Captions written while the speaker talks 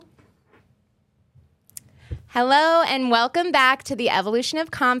Hello and welcome back to the Evolution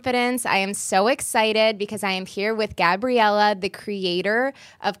of Confidence. I am so excited because I am here with Gabriella, the creator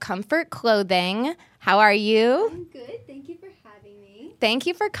of Comfrt clothing. How are you? I'm good. Thank you for having me. Thank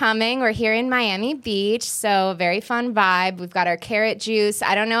you for coming. We're here in Miami Beach, so very fun vibe. We've got our carrot juice.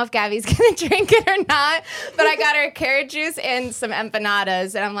 I don't know if Gabby's going to drink it or not, but I got her carrot juice and some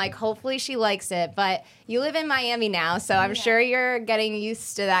empanadas, and I'm like, hopefully she likes it. But you live in Miami now, so I'm sure you're getting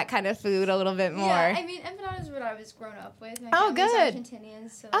used to that kind of food a little bit more. Yeah, I mean, empanadas is what I was grown up with. My Oh, family's good.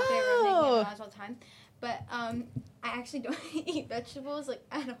 Argentinians, so they were making empanadas all the time. But I actually don't eat vegetables, like,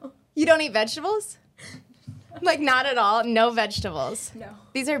 at all. You don't eat vegetables? Like, not at all? No vegetables? No.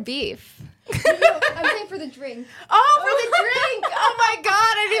 These are beef. No, I'm saying for the drink. Oh, for the drink! Oh my God,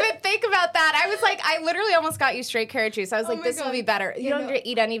 I didn't even think about that. I was like, I literally almost got you straight carrot juice. I was like, this will be better. You don't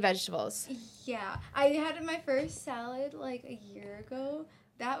eat any vegetables. Yeah, I had my first salad like a year ago.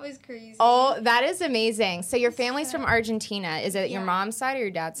 That was crazy. Oh, that is amazing. So your family's from Argentina. Is it your mom's side or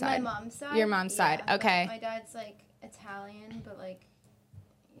your dad's side? My mom's side. Your mom's side. Okay. My dad's like Italian, but like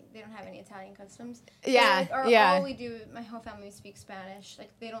they don't have any Italian customs. Yeah. So, like, all we do, my whole family speaks Spanish. Like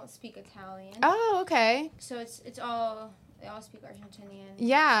they don't speak Italian. Oh, okay. So it's all they all speak Argentinian.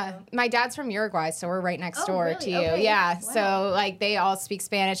 Yeah. So. My dad's from Uruguay, so we're right next door really? to you. Okay. Yeah. Wow. So like they all speak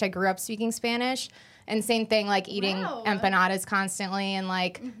Spanish. I grew up speaking Spanish. And same thing, like eating empanadas constantly and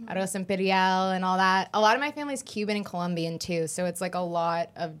like arroz imperial and all that. A lot of my family's Cuban and Colombian too, so it's like a lot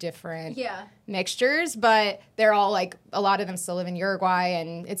of different mixtures, but they're all like, a lot of them still live in Uruguay,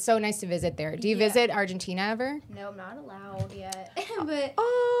 and it's so nice to visit there. Do you visit Argentina ever? No, I'm not allowed yet. But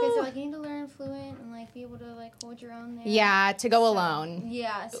so like you need to learn fluent and like be able to like hold your own there. Yeah, to go alone.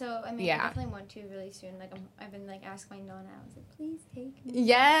 Yeah, so I mean, I definitely want to really soon. Like I've been like asking my nonna, I was like, please take me.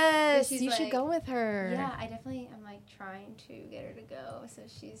 Yes, you should go with her. Yeah, I definitely am like trying to get her to go. So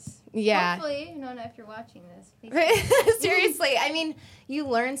she's hopefully, Nonna, if you're watching this, please. Seriously, I mean, you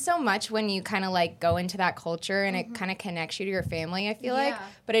learn so much when you kind of like go into that culture and it kind of connects you to your family, I feel like.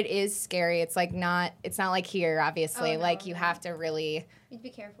 But it is scary. It's like it's not like here, obviously. You have to really. You have to be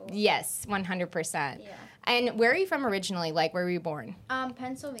careful. Yes, 100%. Yeah. And where are you from originally? Like, where were you born?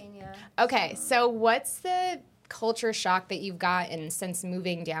 Pennsylvania. Okay, so what's the culture shock that you've gotten since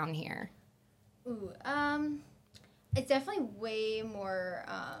moving down here? Ooh, it's definitely way more,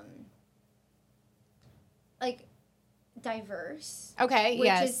 like, diverse. Okay,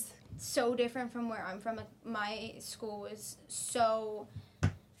 which is so different from where I'm from. Like, my school was so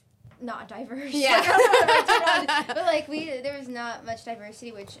not diverse. Yeah. But, like, there was not much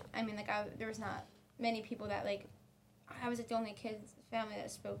diversity, which, I mean, like, there was not many people that, like, I was, like, the only family that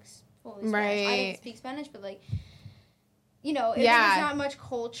spoke fully Spanish. Right. I didn't speak Spanish, but, like, you know, there was not much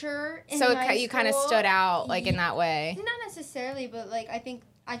culture in so my you kind of stood out, like, in that way. Not necessarily, but, like, I think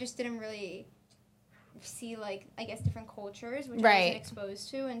I just didn't really see, like, I guess different cultures, which I wasn't exposed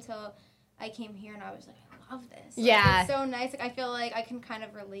to until I came here, and I was like, I love this. Like, it's so nice. Like, I feel like I can kind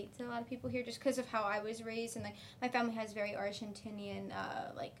of relate to a lot of people here just because of how I was raised, and, like, my family has very Argentinian,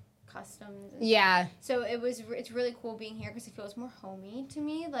 like, customs. And stuff. So it's really cool being here because it feels more homey to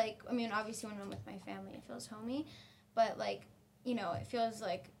me. Like, I mean, obviously when I'm with my family, it feels homey. But, like, you know, it feels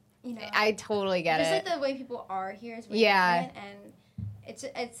like, you know. I totally get it. Just, like, the way people are here is really different.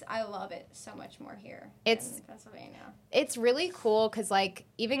 And I love it so much more here in Pennsylvania. It's really cool because, like,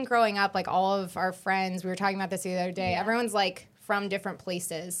 even growing up, like, all of our friends, we were talking about this the other day, everyone's, like, from different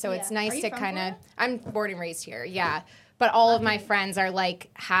places. So it's nice to kind of. I'm born and raised here, But all of my friends are,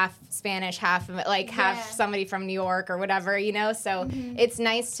 like, half Spanish, half somebody from New York or whatever, you know? So it's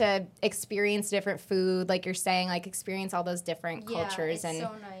nice to experience different food, like you're saying, like, experience all those different cultures and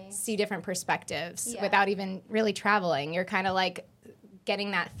see different perspectives without even really traveling. You're kind of, like,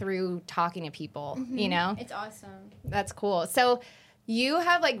 getting that through talking to people, you know? It's awesome. That's cool. So you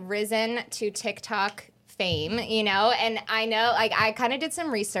have, like, risen to TikTok fame, you know? And I know, like, I kind of did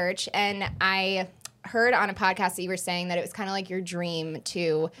some research, and I heard on a podcast that you were saying that it was kind of like your dream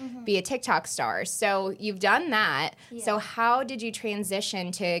to be a TikTok star. So you've done that. Yeah. So how did you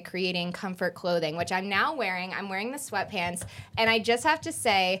transition to creating Comfrt clothing, which I'm now wearing? I'm wearing the sweatpants, and I just have to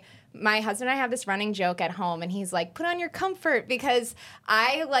say, my husband and I have this running joke at home, and he's like, put on your Comfrt, because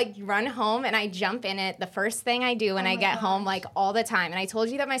I, like, run home and I jump in it the first thing I do when I get home, like, all the time. And I told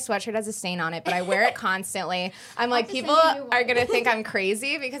you that my sweatshirt has a stain on it, but I wear it constantly. I'm like, people are going to think I'm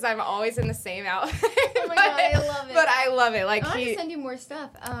crazy because I'm always in the same outfit. Oh, my God, I love it. But I love it. Like, I want to send you more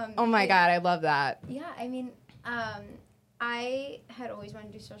stuff. Oh, my God, I love that. Yeah, I mean, I had always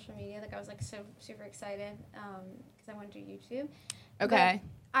wanted to do social media. Like, I was, like, so super excited because I wanted to do YouTube. Okay.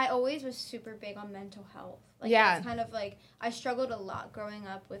 I always was super big on mental health. Like, it's kind of like, I struggled a lot growing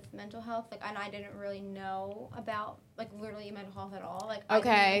up with mental health. Like, and I didn't really know about, like, literally mental health at all. Like, I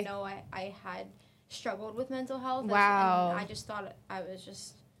didn't even know I had struggled with mental health. Wow. And I just thought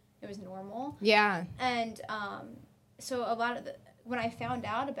it was normal. Yeah. And so a lot of when I found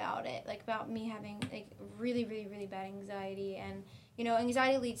out about it, like, about me having, like, really, really, really bad anxiety, and, you know,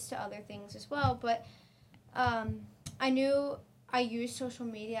 anxiety leads to other things as well, but I knew I used social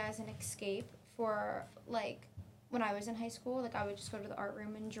media as an escape for, like, when I was in high school. Like, I would just go to the art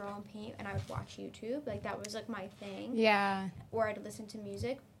room and draw and paint, and I would watch YouTube. Like, that was, like, my thing. Yeah. Or I'd listen to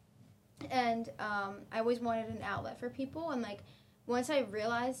music. And I always wanted an outlet for people. And, like, once I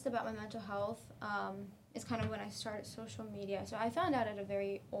realized about my mental health, it's kind of when I started social media. So I found out at a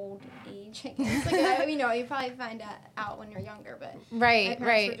very old age, I guess. Like, you know, you probably find out when you're younger, but my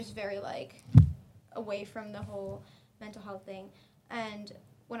parents were just very, like, away from the whole mental health thing. And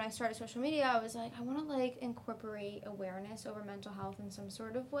when I started social media, I was like, I want to, like, incorporate awareness over mental health in some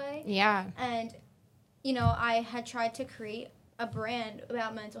sort of way. Yeah. And, you know, I had tried to create a brand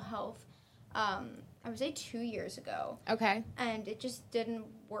about mental health, I would say 2 years ago. Okay. And it just didn't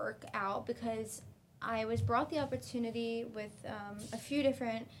work out because I was brought the opportunity with a few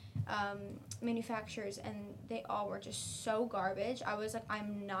different manufacturers, and they all were just so garbage. I was like,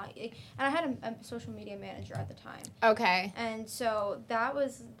 I'm not... And I had a social media manager at the time. Okay. And so that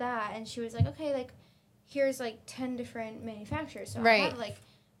was that. And she was like, okay, like, here's, like, 10 different manufacturers. So I had, like,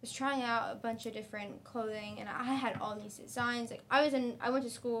 was trying out a bunch of different clothing, and I had all these designs. Like, I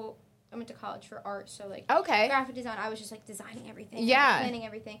went to college for art, so, like, graphic design. I was just, like, designing everything. Yeah. Like, planning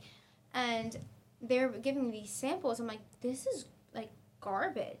everything. And they were giving me these samples. I'm like, this is, like,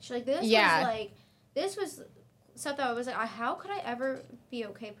 garbage. Like, this was stuff that I was like, how could I ever be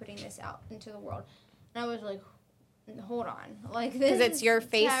okay putting this out into the world? And I was like, hold on. Like, this is because it's your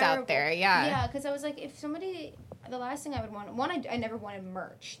face terrible. out there, yeah. Yeah, because I was like, if somebody... The last thing I would want... I never wanted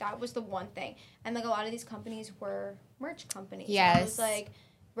merch. That was the one thing. And, like, a lot of these companies were merch companies. Yes. And I was like...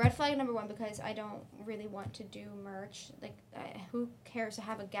 Red flag number one, because I don't really want to do merch. Like, who cares to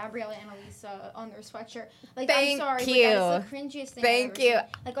have a Gabriella and Annalisa on their sweatshirt? Like, I'm sorry, but that is the cringiest thing I've ever seen.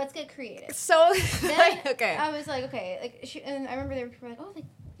 Like, let's get creative. So, then okay. I was like, okay. Like, and I remember there were people like, oh, like,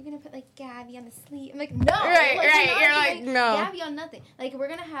 you're going to put, like, Gabby on the sleeve. I'm like, no. Right. You're like, no. Gabby on nothing. Like, we're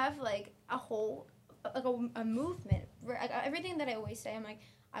going to have, like, a whole, like, a movement. Like, everything that I always say, I'm like,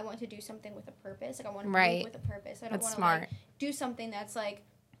 I want to do something with a purpose. Like, I want to move with a purpose. I don't want to, like, do something that's, like,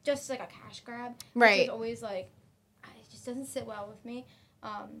 just like a cash grab. Right. Which is always like, it just doesn't sit well with me.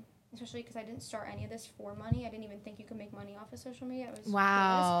 Especially because I didn't start any of this for money. I didn't even think you could make money off of social media. It was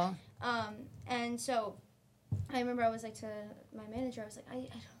wow. And so I remember I was like to my manager, I was like,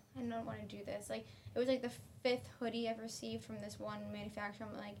 I don't want to do this. Like, it was like the 5th hoodie I've received from this one manufacturer.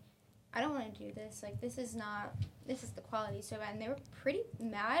 I'm like, I don't want to do this. Like, this is the quality so bad. And they were pretty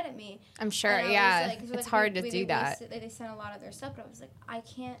mad at me. I'm sure, yeah. Like, so, it's hard to do that. They sent a lot of their stuff, but I was like, I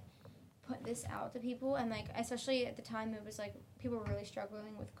can't put this out to people. And, like, especially at the time, it was, like, people were really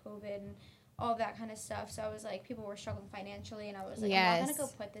struggling with COVID and all of that kind of stuff. So I was like, people were struggling financially, and I was like, I'm not going to go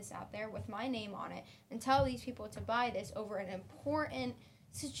put this out there with my name on it and tell these people to buy this over an important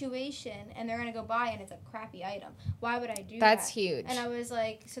situation, and they're gonna go buy and it's a crappy item. Why would I do that? That's huge. And I was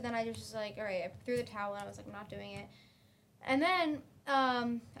like, so then I just was like, all right, I threw the towel and I was like, I'm not doing it. And then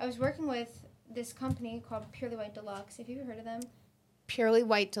I was working with this company called Purely White Deluxe. Have you ever heard of them? Purely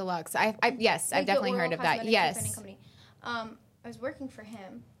White Deluxe. Yes, I've definitely heard of that. Yes. Company. I was working for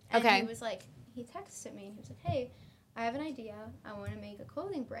him, and he was like, he texted me and he was like, hey, I have an idea. I want to make a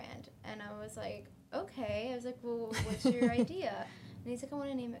clothing brand. And I was like, okay. I was like, well, what's your idea? And he's like, I want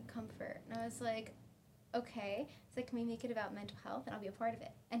to name it Comfrt. And I was like, okay. He's like, can we make it about mental health? And I'll be a part of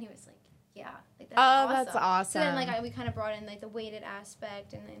it. And he was like, yeah. Like, that's awesome. That's awesome. So then, like, we kind of brought in, like, the weighted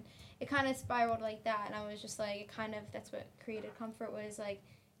aspect. And then it kind of spiraled like that. And I was just like, that's what created Comfrt was. Like,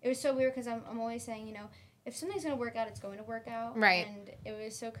 it was so weird because I'm always saying, you know, if something's going to work out, it's going to work out. Right. And it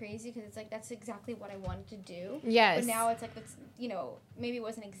was so crazy because it's like, that's exactly what I wanted to do. Yes. But now it's like, that's, you know, maybe it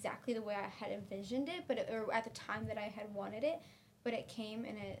wasn't exactly the way I had envisioned it, or at the time that I had wanted it. But it came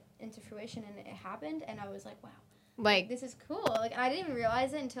into fruition, and it happened, and I was like, wow. Like, this is cool. Like, I didn't even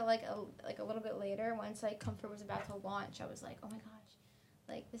realize it until, like a little bit later. Once, like, Comfrt was about to launch, I was like, oh, my gosh.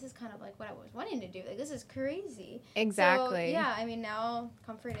 Like, this is kind of, like, what I was wanting to do. Like, this is crazy. Exactly. So, yeah, I mean, now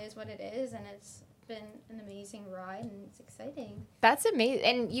Comfrt is what it is, and it's been an amazing ride, and it's exciting. That's amazing.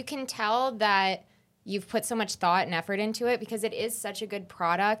 And you can tell that you've put so much thought and effort into it because it is such a good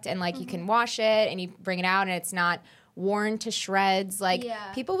product, and, like, you can wash it, and you bring it out, and it's not worn to shreds. Like,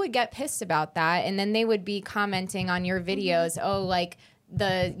 people would get pissed about that, and then they would be commenting on your videos, oh, like,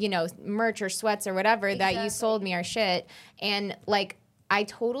 the, you know, merch or sweats or whatever that you sold me are shit. And like, I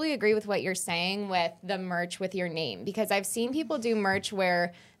totally agree with what you're saying with the merch with your name, because I've seen people do merch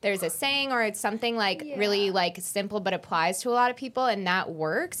where there's a saying or it's something like really like simple but applies to a lot of people, and that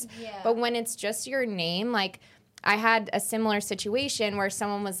works. Yeah. But when it's just your name, like I had a similar situation where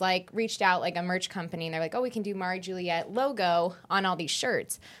someone was like, reached out, like a merch company, and they're like, oh, we can do Mari Juliet logo on all these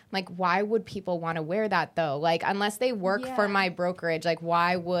shirts. I'm like, why would people want to wear that though? Like, unless they work for my brokerage, like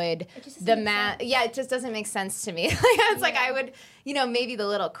why would it just doesn't make sense to me. Like, it's like I would, you know, maybe the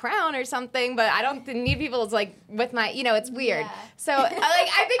little crown or something, but I don't need people's like with my, you know, it's weird. Yeah. So like,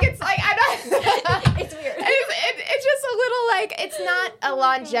 I think it's like, I don't, it's weird. It's just a little like, it's not a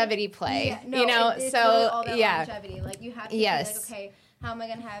longevity play, you know? It's really all about longevity. Like you have to be like, okay, how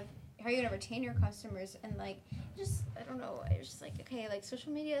are you going to retain your customers? And like, just, I don't know. It's just like, okay, like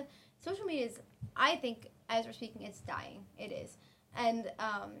social media is, I think as we're speaking, it's dying. It is. And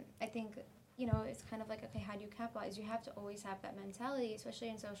I think, you know, it's kind of like, okay, how do you capitalize? You have to always have that mentality, especially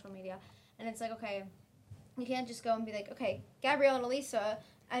in social media. And it's like, okay, you can't just go and be like, okay, Gabriella and Annalisa,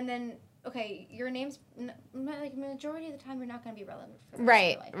 and then, okay, your name's, like, majority of the time, you're not going to be relevant for the rest of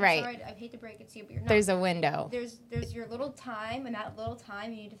your life. I'm sorry, I hate to break it to you, but you're not. There's a window. There's your little time, and that little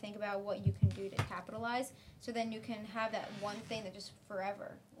time, you need to think about what you can do to capitalize, so then you can have that one thing that just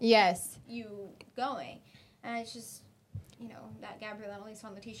forever you going. And it's just, you know, that Gabriella and Annalisa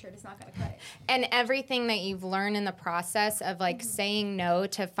on the t-shirt is not going to cut it. And everything that you've learned in the process of, like, saying no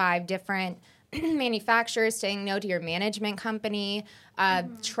to 5 different manufacturers, saying no to your management company,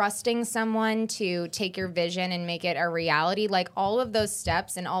 trusting someone to take your vision and make it a reality, like all of those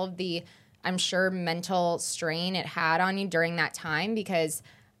steps and all of the, I'm sure, mental strain it had on you during that time, because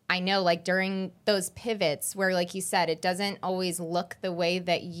I know, like, during those pivots where, like you said, it doesn't always look the way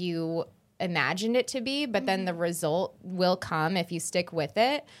that you imagined it to be, but then the result will come if you stick with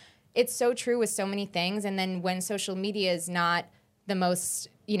it. It's so true with so many things. And then when social media is not the most,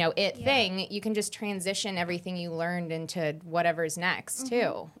 you know, thing, you can just transition everything you learned into whatever's next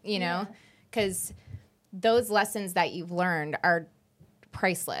too, you know, because those lessons that you've learned are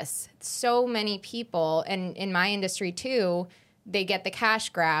priceless. So many people, and in my industry too, they get the cash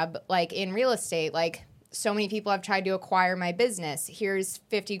grab, like in real estate, like so many people have tried to acquire my business. Here's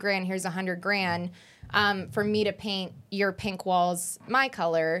 50 grand, here's 100 grand for me to paint your pink walls my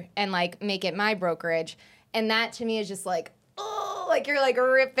color and like make it my brokerage. And that to me is just like, oh, like you're like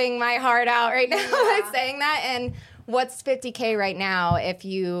ripping my heart out right now by saying that. And what's 50K right now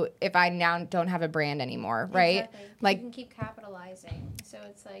if I now don't have a brand anymore, right? Exactly. Like you can keep capitalizing. So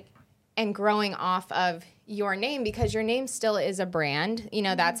it's like, and growing off of your name, because your name still is a brand. You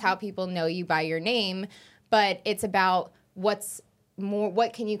know, that's how people know you by your name, but it's about what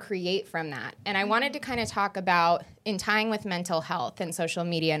can you create from that? And I wanted to kind of talk about, in tying with mental health and social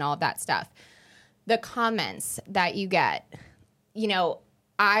media and all of that stuff, the comments that you get. You know,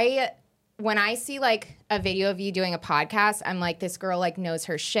 when I see like a video of you doing a podcast, I'm like, this girl like knows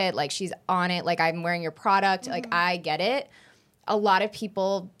her shit. Like she's on it. Like I'm wearing your product. Like I get it. A lot of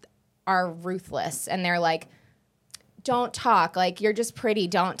people are ruthless and they're like, don't talk. Like you're just pretty.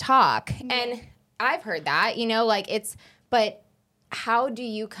 Don't talk. And I've heard that, you know, like but how do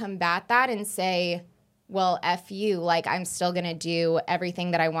you combat that and say, well, F you, like I'm still going to do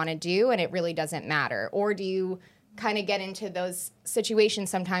everything that I want to do and it really doesn't matter? Or do you kind of get into those situations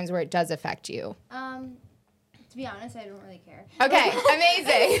sometimes where it does affect you? To be honest, I don't really care. Okay,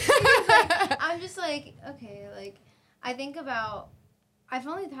 amazing. I'm just like, okay, like I think about, I've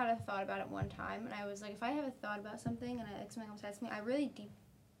only had a thought about it one time, and I was like, if I have a thought about something and something comes to me, I really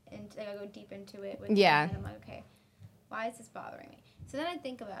I go deep into it with it, and I'm like, okay, why is this bothering me? So then I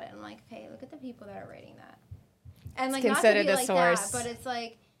think about it, and I'm like, okay, look at the people that are writing that. And like, not to be like source. That, but it's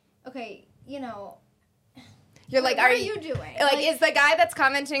like, okay, you know, you're like, what are you doing? Like, is the guy that's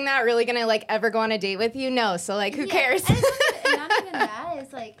commenting that really gonna like ever go on a date with you? No. So like, who cares? And not even that.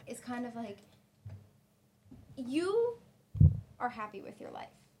 It's like, it's kind of like, you are happy with your life.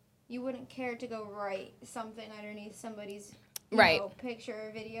 You wouldn't care to go write something underneath somebody's you know,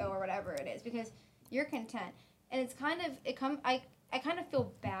 picture, video, or whatever it is, because you're content. And it's kind of I kind of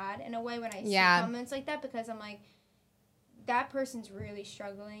feel bad in a way when I see comments like that, because I'm like, that person's really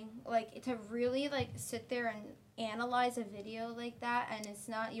struggling. Like, to really like sit there and analyze a video like that, and it's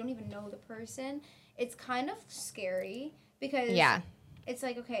not, you don't even know the person. It's kind of scary, because it's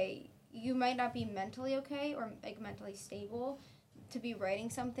like, okay, you might not be mentally okay or like mentally stable to be writing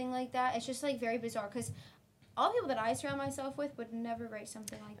something like that. It's just like very bizarre, because all the people that I surround myself with would never write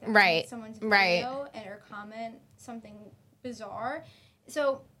something like that. Right. Someone's video or comment something bizarre.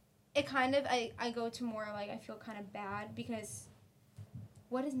 So it kind of, I go to more like, I feel kind of bad, because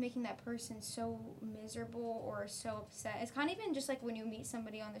what is making that person so miserable or so upset? It's kind of even just like when you meet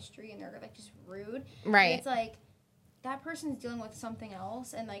somebody on the street and they're like just rude. Right. And it's like that person's dealing with something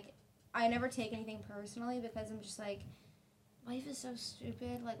else, and like I never take anything personally because I'm just like, life is so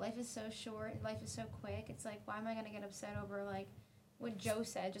stupid. Like life is so short. Life is so quick. It's like, why am I gonna get upset over like what Joe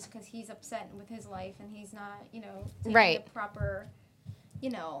said just because he's upset with his life and he's not, taking the proper,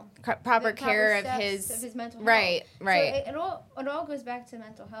 proper care of his mental health. Right. So it all goes back to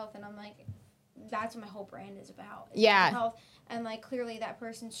mental health, and I'm like, that's what my whole brand is about. Yeah. Mental health, and like clearly that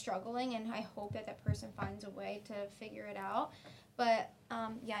person's struggling, and I hope that person finds a way to figure it out. But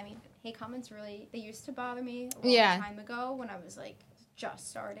hate comments really, they used to bother me a long time ago when I was like just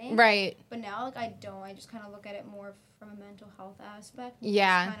starting. Right. But now like I don't. I just kind of look at it more from a mental health aspect.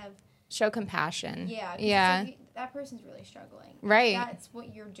 Yeah. Kind of show compassion. Yeah. Yeah. Like, that person's really struggling. Right. That's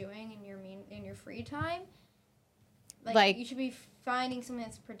what you're doing in your free time. Like you should be finding something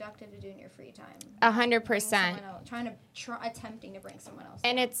that's productive to do in your free time. 100%. Attempting to bring someone else.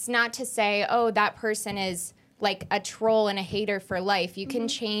 And it's not to say, oh, that person is like a troll and a hater for life. You can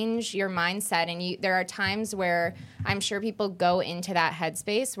change your mindset, and there are times where I'm sure people go into that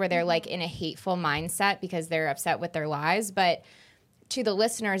headspace where they're like in a hateful mindset because they're upset with their lives. But to the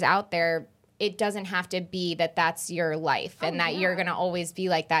listeners out there, it doesn't have to be that that's your life and that you're going to always be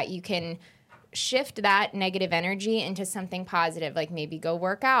like that. You can shift that negative energy into something positive, like maybe go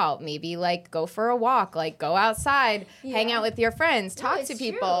work out, maybe like go for a walk, like go outside, hang out with your friends, talk to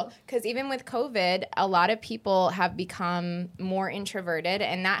people. Because even with COVID, a lot of people have become more introverted,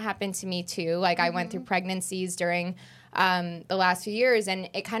 and that happened to me too. Like I went through pregnancies during the last few years, and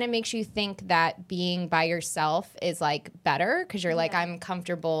it kind of makes you think that being by yourself is like better because you're like, I'm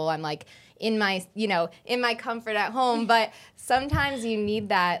comfortable, I'm like in my comfort at home. But sometimes you need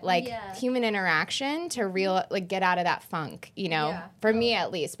that human interaction to get out of that funk, for me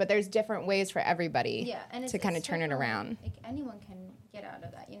at least. But there's different ways for everybody to kind of turn it around. Like anyone can get out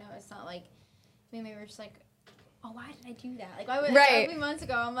of that, It's not like maybe we're just like, oh, why did I do that? Like, a few months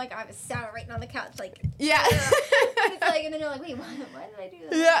ago, I'm like, I was sat right on the couch, like, it's like, and then you're like, wait, why did I do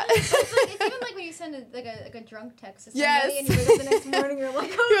that? Yeah. It's even like when you send a drunk text to somebody, and you wake up the next morning, you're like,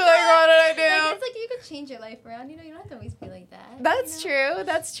 oh, you're like, what did I do? Like, it's like you could change your life around. You don't have to always be like that. That's true.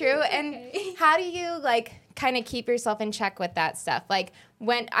 That's true. It's and how do you kind of keep yourself in check with that stuff? Like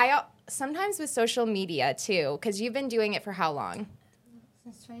sometimes with social media too, because you've been doing it for how long?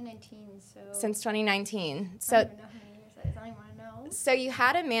 Since 2019, Since 2019. So I don't even know how many years that is. I don't even want to know. So you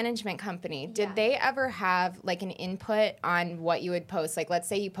had a management company. Did they ever have like an input on what you would post? Like, let's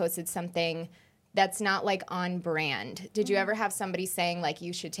say you posted something that's not like on brand. Did you ever have somebody saying like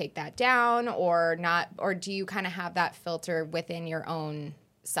you should take that down or not? Or do you kind of have that filter within your own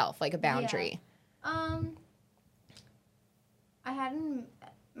self, like a boundary? Yeah.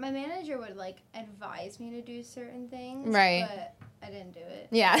 My manager would like advise me to do certain things, right? But I didn't do it.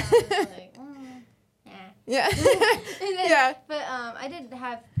 Yeah. So I was like, yeah. But I did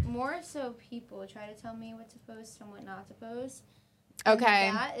have more so people try to tell me what to post and what not to post. Okay.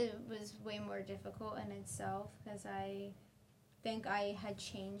 And that it was way more difficult in itself because I think I had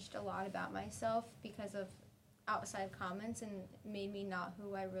changed a lot about myself because of outside comments and made me not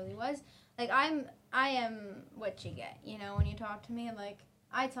who I really was. Like I am what you get, when you talk to me. I'm like,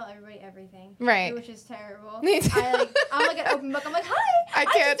 I tell everybody everything, right? Which is terrible. I'm like an open book. I'm like, hi. I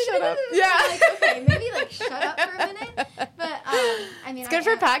can't shut up. Yeah. I'm like, okay, maybe shut up for a minute. But I mean, it's good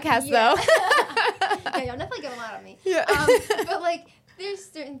for podcasts though. Yeah, y'all definitely get a lot on me. Yeah. But there's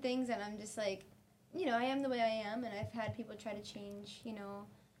certain things that I'm just like, I am the way I am, and I've had people try to change,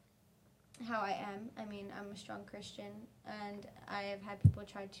 how I am. I mean, I'm a strong Christian, and I have had people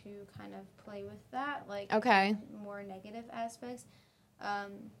try to kind of play with that, more negative aspects.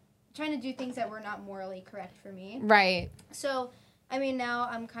 Trying to do things that were not morally correct for me. Right. So, I mean, now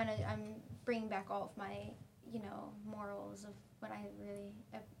I'm bringing back all of my, morals of what I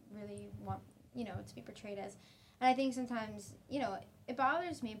really want, to be portrayed as. And I think sometimes, it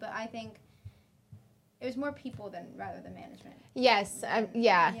bothers me, but I think it was more people rather than management. Yes.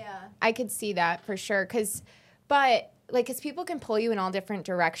 Yeah. I could see that for sure. But people can pull you in all different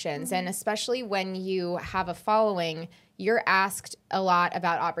directions. And especially when you have a following, you're asked a lot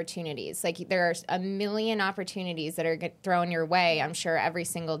about opportunities. Like there are a million opportunities that are thrown your way, I'm sure, every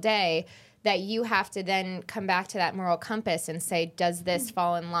single day that you have to then come back to that moral compass and say, does this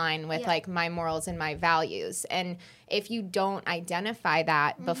fall in line with my morals and my values? And if you don't identify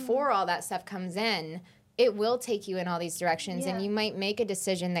that before all that stuff comes in, it will take you in all these directions. And you might make a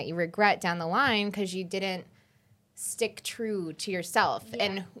decision that you regret down the line because you didn't stick true to yourself.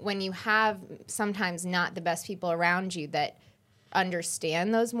 And when you have sometimes not the best people around you that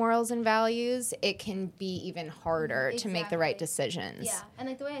understand those morals and values, it can be even harder to make the right decisions. Yeah, and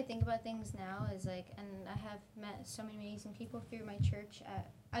like the way I think about things now is like, and I have met so many amazing people through my church.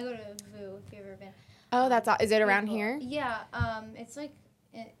 I go to VU, if you've ever been. Oh, is it around here? Yeah, it's like,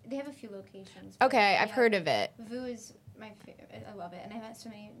 they have a few locations. Okay, I've heard of it. VU is my favorite. I love it, and I've met so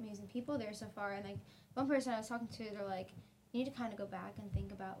many amazing people there so far. And like one person I was talking to, they're like, you need to kind of go back and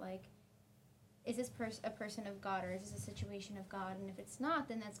think about like, is this a person of God, or is this a situation of God? And if it's not,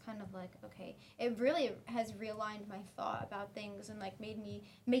 then that's kind of like, okay. It really has realigned my thought about things and like made me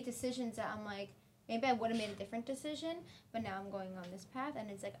make decisions that I'm like, maybe I would have made a different decision, but now I'm going on this path,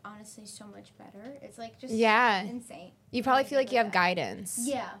 and it's like honestly so much better. It's like just insane. You probably feel like you have guidance.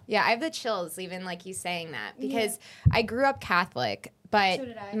 Yeah. Yeah, I have the chills even like you saying that, because I grew up Catholic, but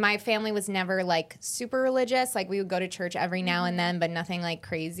my family was never like super religious. Like we would go to church every now and then, but nothing like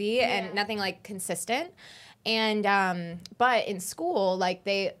crazy and nothing like consistent. And but in school, like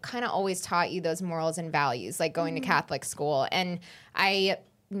they kind of always taught you those morals and values, like going to Catholic school. And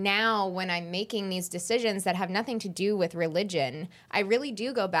now when I'm making these decisions that have nothing to do with religion, I really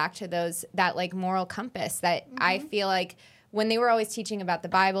do go back to that like moral compass that I feel like when they were always teaching about the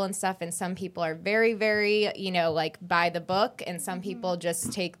Bible and stuff, and some people are very, very, like by the book, and some people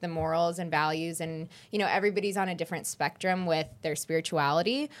just take the morals and values, and, everybody's on a different spectrum with their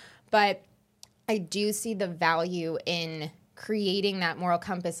spirituality. But I do see the value in creating that moral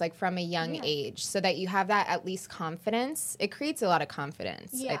compass like from a young age, so that you have that at least confidence. It creates a lot of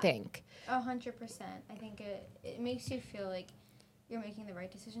confidence, I think. 100%. I think it makes you feel like you're making the right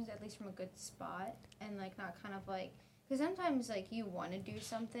decisions, at least from a good spot, and like not kind of like, because sometimes like you want to do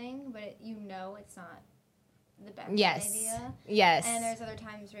something, but it's not the best idea. Yes. And there's other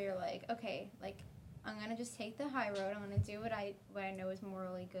times where you're like, okay, like I'm gonna just take the high road. I'm gonna do what I know is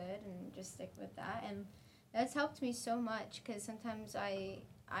morally good, and just stick with that. And that's helped me so much, because sometimes I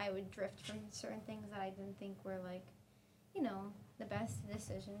would drift from certain things that I didn't think were like, the best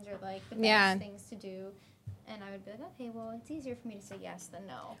decisions or like the best things to do. And I would be like, okay, well, it's easier for me to say yes than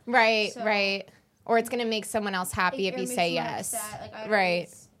no. Right, right. Or it's going to make someone else happy if you say yes. Right.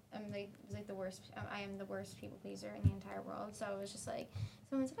 I'm the worst. I am the worst people pleaser in the entire world. So I was just like,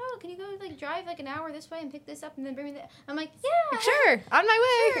 someone's like, oh, can you go like drive like an hour this way and pick this up and then bring me that? I'm like, yeah. Sure, on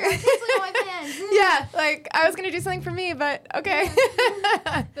my way. Sure, I'm canceling all my plans. Yeah, like I was going to do something for me, but okay.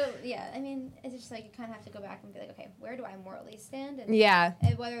 But yeah, I mean, it's just like you kind of have to go back and be like, okay, where do I morally stand? And,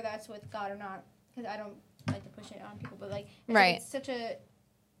 and whether that's with God or not, because I don't like to push it on people, but like, it's such a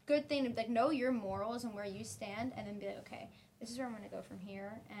good thing to like know your morals and where you stand, and then be like, okay, this is where I'm going to go from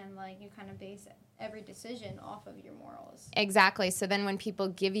here, and like you kind of base every decision off of your morals. Exactly. So then when people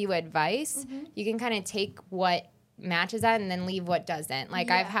give you advice, you can kind of take what matches that and then leave what doesn't.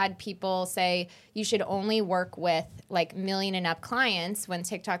 Like I've had people say you should only work with like million and up clients when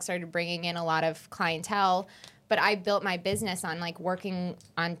TikTok started bringing in a lot of clientele. But I built my business on like working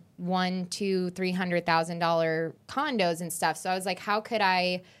on $100,000 to $300,000 condos and stuff. So I was like, how could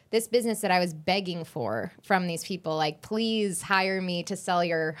this business that I was begging for from these people, like, please hire me to sell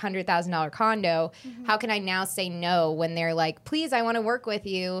your $100,000 condo. How can I now say no when they're like, please, I want to work with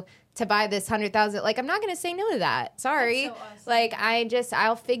you to buy this $100,000? Like, I'm not going to say no to that. Sorry. That's so awesome. Like,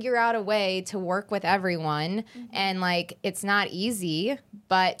 I'll figure out a way to work with everyone. And like, it's not easy,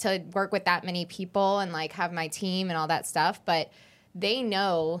 but to work with that many people and like have my team and all that stuff. But they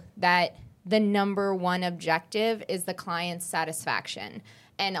know that the number one objective is the client's satisfaction.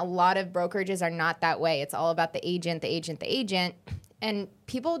 And a lot of brokerages are not that way. It's all about the agent, the agent, the agent. And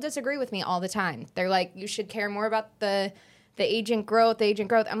people disagree with me all the time. They're like, you should care more about the agent growth, the agent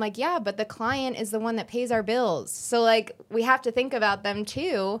growth. I'm like, yeah, but the client is the one that pays our bills. So like, we have to think about them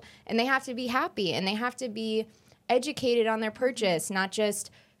too. And they have to be happy, and they have to be educated on their purchase, not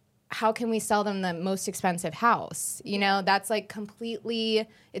just how can we sell them the most expensive house? That's like completely,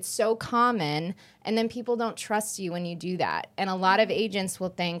 it's so common. And then people don't trust you when you do that. And a lot of agents will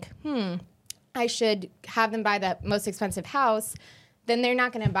think, I should have them buy the most expensive house. Then they're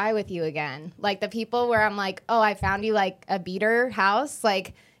not going to buy with you again. Like the people where I'm like, oh, I found you like a beater house.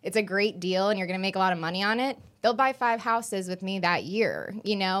 Like it's a great deal and you're going to make a lot of money on it. They'll buy 5 houses with me that year,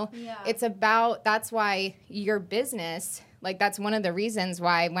 It's about, that's why your business, like that's one of the reasons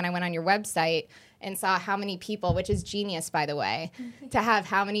why when I went on your website and saw how many people, which is genius, by the way, to have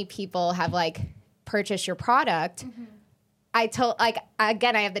how many people have like purchased your product. I told, like,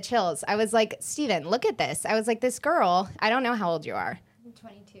 again, I have the chills. I was like, Steven, look at this. I was like, this girl, I don't know how old you are.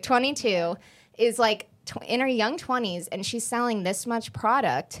 22. 22 is like in her young 20s, and she's selling this much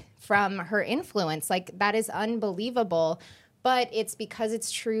product from her influence. Like, that is unbelievable. but it's because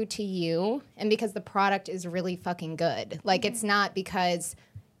it's true to you and because the product is really fucking good. Like, it's not because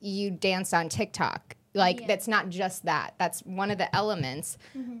you danced on TikTok. Like, that's not just that. That's one of the elements.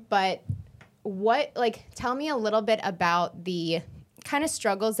 But tell me a little bit about the kind of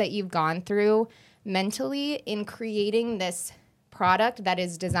struggles that you've gone through mentally in creating this product that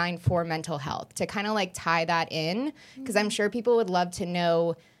is designed for mental health, to kind of like tie that in, because I'm sure people would love to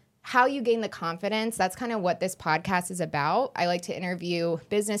know how you gain the confidence. That's kind of what this podcast is about. I like to interview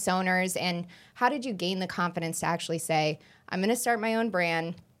business owners, and how did you gain the confidence to actually say, I'm going to start my own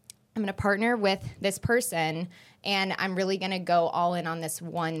brand, I'm going to partner with this person, and I'm really going to go all in on this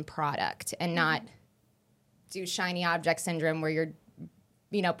one product and not do shiny object syndrome where you're,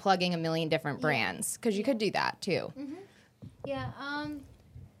 plugging a million different brands, because you could do that too. Yeah,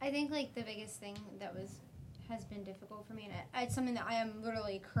 I think like the biggest thing that has been difficult for me, and it's something that I am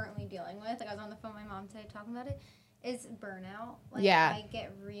literally currently dealing with. Like, I was on the phone with my mom today talking about it. Is burnout. Like, I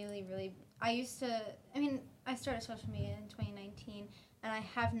get really, really. I started social media in 2019, and I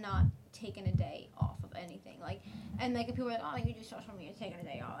have not taken a day off of anything. Like, and like people are like, oh, you do social media, taking a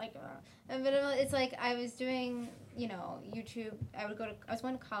day off. Like, but it's like I was doing, YouTube. I was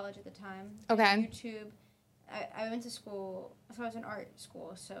going to college at the time. Okay. YouTube. I went to school. So I was in art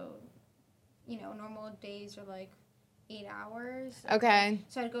school. So, normal days are like 8 hours. Okay.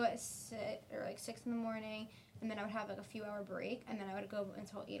 So I'd go at 6 in the morning, and then I would have like a few hour break, and then I would go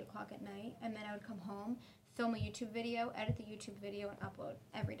until 8 o'clock at night, and then I would come home, film a YouTube video, edit the YouTube video, and upload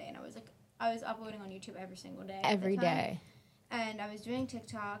every day. And I was uploading on YouTube every single day. Every day. And I was doing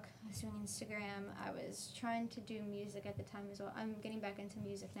TikTok, I was doing Instagram, I was trying to do music at the time as well. I'm getting back into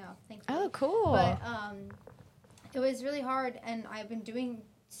music now, thankfully. Oh, cool. But it was really hard, and I've been doing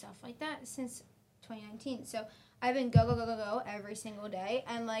stuff like that since 2019. So I've been go every single day,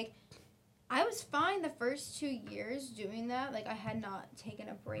 and like I was fine the first 2 years doing that. Like, I had not taken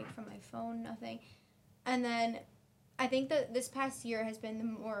a break from my phone, nothing. And then I think that this past year has been the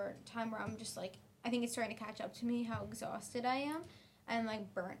more time where I'm just like, I think it's starting to catch up to me how exhausted I am and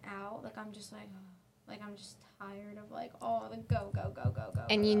like burnt out. Like, I'm just like I'm just tired of like all the go.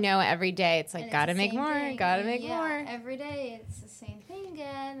 And every day it's like, gotta make more. Every day it's the same thing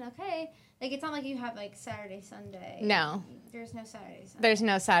again. Okay. Like, it's not like you have like Saturday, Sunday. No. There's no Saturday, Sunday. There's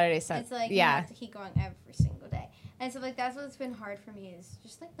no Saturday, Sunday. It's like you have to keep going every single day. And so like that's what's been hard for me, is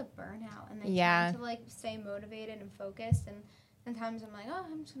just like the burnout and like trying to like stay motivated and focused, and sometimes I'm like, oh,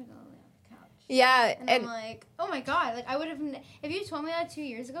 I'm just gonna go lay on the couch. Yeah. And I'm like, oh my God, like I would have, if you told me that 2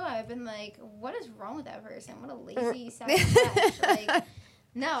 years ago, I'd have been like, what is wrong with that person? What a lazy sack of trash. Like,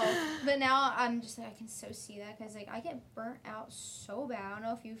 no, but now I'm just like, I can so see that, because like I get burnt out so bad. I don't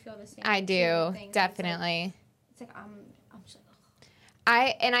know if you feel the same. I do, definitely. It's like I'm just like, ugh.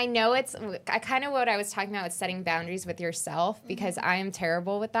 I know I kind of what I was talking about with setting boundaries with yourself, because I am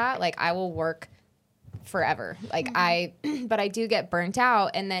terrible with that. Like, I will work forever. Like, but I do get burnt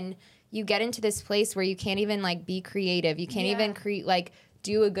out, and then you get into this place where you can't even like be creative. You can't even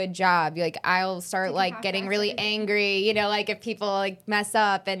do a good job. Like, I'll start like getting really angry, like if people like mess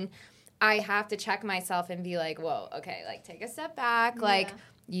up, and I have to check myself and be like, whoa, okay, like take a step back. Like,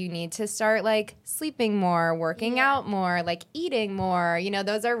 you need to start like sleeping more, working out more, like eating more.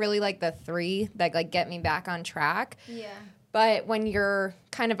 Those are really like the three that like get me back on track. Yeah. But when you're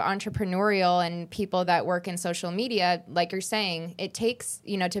kind of entrepreneurial and people that work in social media, like you're saying, it takes,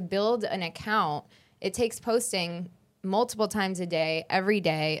 to build an account, it takes posting multiple times a day, every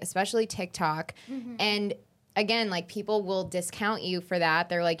day, especially TikTok. And again, like people will discount you for that.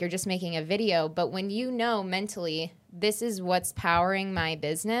 They're like, you're just making a video. But when mentally, this is what's powering my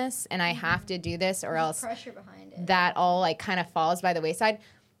business, and I have to do this, or else pressure behind it, that all like kind of falls by the wayside.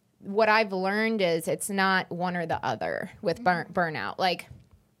 What I've learned is it's not one or the other with burnout. Like,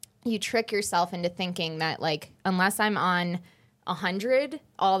 you trick yourself into thinking that like, unless I'm on 100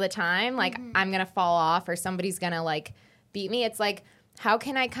 all the time, like I'm going to fall off, or somebody's going to like beat me. It's like, how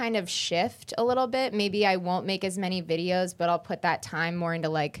can I kind of shift a little bit? Maybe I won't make as many videos, but I'll put that time more into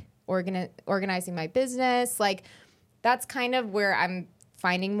like organizing my business. Like, that's kind of where I'm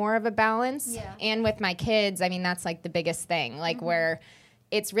finding more of a balance. Yeah. And with my kids, I mean, that's like the biggest thing, like where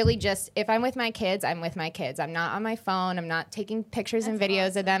it's really just, if I'm with my kids, I'm with my kids. I'm not on my phone. I'm not taking pictures and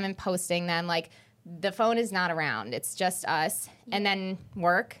videos of them and posting them. Like, the phone is not around. It's just us. Yeah. And then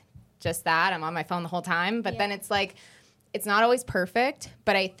work, just that. I'm on my phone the whole time. But then it's like, it's not always perfect.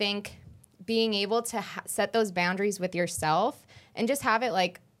 But I think being able to set those boundaries with yourself and just have it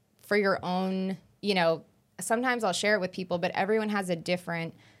like for your own, sometimes I'll share it with people, but everyone has a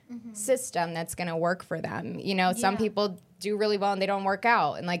different system that's going to work for them. Some people do really well and they don't work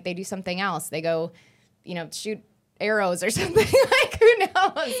out, and like they do something else. They go, shoot arrows or something. Like, who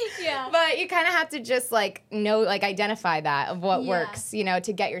knows? Yeah. But you kind of have to just, like, know, like, identify that of what works, you know,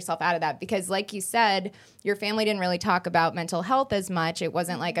 to get yourself out of that. Because, like you said, your family didn't really talk about mental health as much. It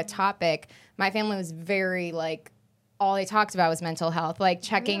wasn't, like, a topic. My family was very, like, all they talked about was mental health, like,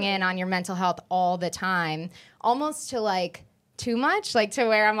 checking in on your mental health all the time, almost to, like, too much, like, to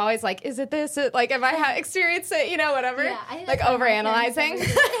where I'm always like, is it this? Like, am I experienced it? You know, whatever. Yeah, I think like, overanalyzing.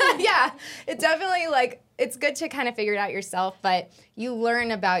 Yeah. It definitely, like, it's good to kind of figure it out yourself, but you learn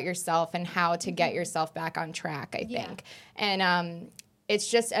about yourself and how to get yourself back on track, I think. And it's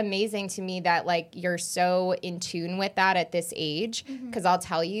just amazing to me that, like, you're so in tune with that at this age. Because I'll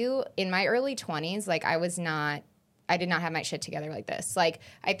tell you, in my early 20s, like, I did not have my shit together like this. Like,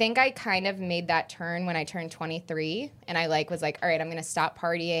 I think I kind of made that turn when I turned 23, and I, like, was like, all right, I'm going to stop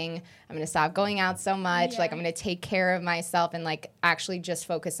partying. I'm going to stop going out so much. Like, I'm going to take care of myself and, like, actually just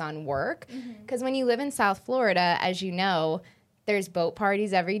focus on work. Because when you live in South Florida, as you know, there's boat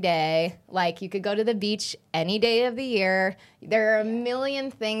parties every day. Like, you could go to the beach any day of the year. There are a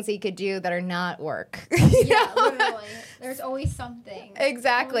million things that you could do that are not work. Literally. There's always something.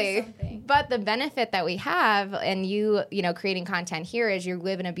 Exactly. Always something. But the benefit that we have, and you know, creating content here, is you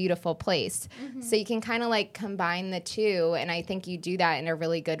live in a beautiful place. So you can kind of, like, combine the two, and I think you do that in a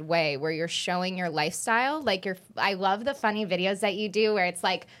really good way, where you're showing your lifestyle. Like, I love the funny videos that you do where it's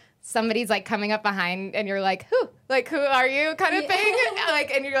like, somebody's, like, coming up behind and you're like, who are you kind of thing?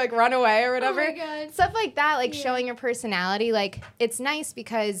 Like, and you're like, run away or whatever. Oh my God. Stuff like that, like showing your personality. Like, it's nice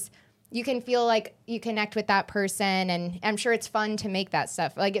because you can feel like you connect with that person, and I'm sure it's fun to make that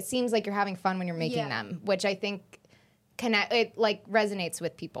stuff. Like, it seems like you're having fun when you're making them, which I think it, like, resonates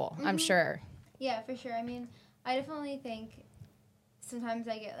with people, I'm sure. Yeah, for sure. I mean, I definitely think sometimes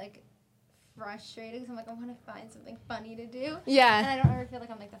I get, like, frustrated because I'm like, I want to find something funny to do. Yeah. And I don't ever feel like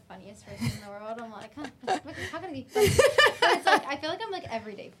I'm, like, the funniest person in the world. I'm like, how can I be funny? But it's like, I feel like I'm, like,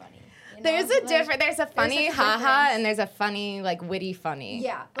 everyday funny. You know? There's a funny haha and there's a funny, like, witty funny.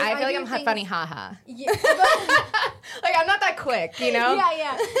 Yeah. I feel like I'm funny haha. Yeah. Like, I'm not that quick, you know?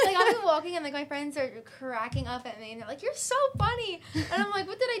 Yeah. Like, I'll be walking and, like, my friends are cracking up at me and they're like, you're so funny. And I'm like,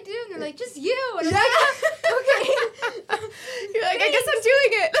 what did I do? And they're like, just you. And I'm like, okay. You're like, I guess I'm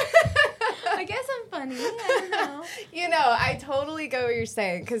doing it. I guess I'm funny. I don't know. You know, I totally get what you're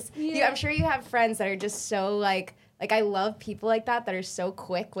saying. Because I'm sure you have friends that are just so, like, I love people like that are so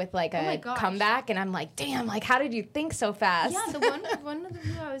quick with, like, a comeback. And I'm like, damn, like, how did you think so fast? Yeah, the one of the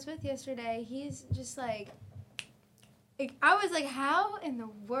people I was with yesterday, he's just like, I was like, how in the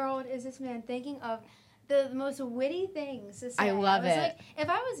world is this man thinking of the most witty things to say? I love it. Like, if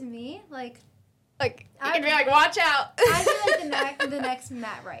I was me, like I'd be like, watch out. I'd be like the next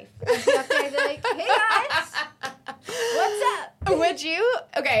Matt Rife. I'd be up there and be like, hey guys, what's up? Would you,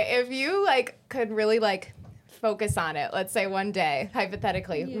 if you, like, could really, like, focus on it, let's say one day,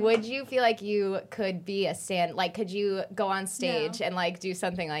 hypothetically, would you feel like you could be could you go on stage and, like, do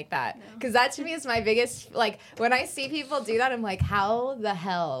something like that? Because that, to me, is my biggest, like, when I see people do that, I'm like, how the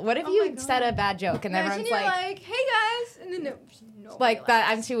hell? What if you said a bad joke and everyone's like, hey guys, and then no like, that,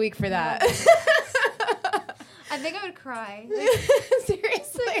 I'm too weak for that. I think I would cry.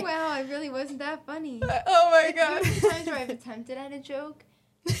 Seriously? Like, wow, I really wasn't that funny. Oh my God. There's times where I've attempted at a joke,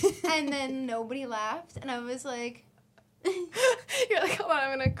 and then nobody laughed, and I was like... You're like, hold on,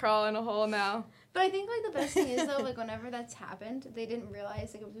 I'm going to crawl in a hole now. But I think, like, the best thing is, though, like, whenever that's happened, they didn't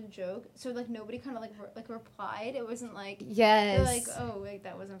realize, like, it was a joke. So, like, nobody kind of, like, replied. It wasn't, like... Yes. They're like, oh, like,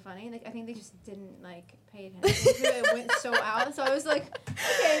 that wasn't funny. Like, I think they just didn't, like, pay attention to it. It went so out. So I was like,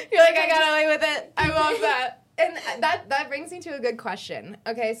 okay. You're like, I got away with it. I love that. And that brings me to a good question.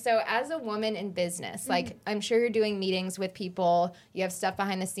 Okay, so as a woman in business, like, I'm sure you're doing meetings with people. You have stuff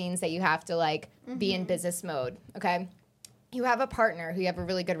behind the scenes that you have to, like, be in business mode, okay? You have a partner who you have a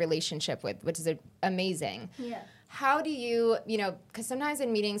really good relationship with, which is amazing. Yeah. How do you know, because sometimes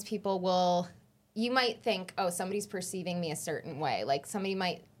in meetings you might think, oh, somebody's perceiving me a certain way. Like, somebody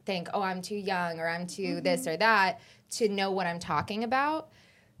might think, oh, I'm too young or I'm too this or that to know what I'm talking about.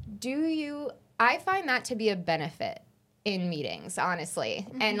 I find that to be a benefit in meetings, honestly.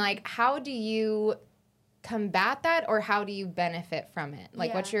 And, like, how do you combat that, or how do you benefit from it?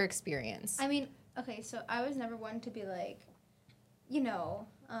 Like, what's your experience? I mean, okay, so I was never one to be like, you know,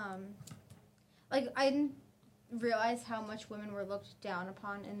 like, I didn't realize how much women were looked down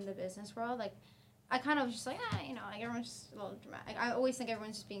upon in the business world. Like, I kind of was just like, you know, like, everyone's just a little dramatic. I always think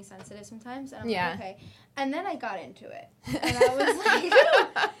everyone's just being sensitive sometimes. And I'm like, okay. And then I got into it. And I was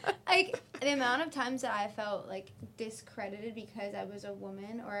like, the amount of times that I felt, like, discredited because I was a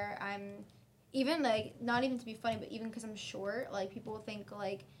woman, or I'm even, like, not even to be funny, but even because I'm short, like, people think,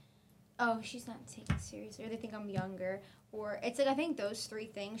 like, oh, she's not taking it seriously, or they think I'm younger, or it's like I think those three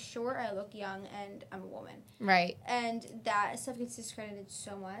things. Short, I look young, and I'm a woman. Right. And that stuff gets discredited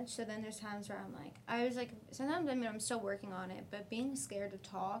so much. So then there's times where I'm like, sometimes I'm still working on it, but being scared to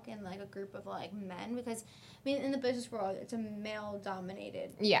talk in like a group of like men, because in the business world it's a male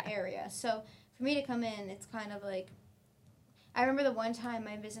dominated area. So for me to come in, it's kind of like, I remember the one time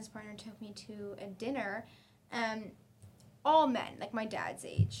my business partner took me to a dinner, all men, like my dad's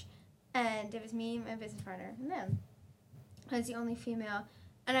age. And it was me, my business partner, and them. I was the only female.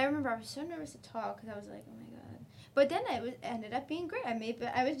 And I remember I was so nervous to talk because I was like, oh my God. But then it ended up being great.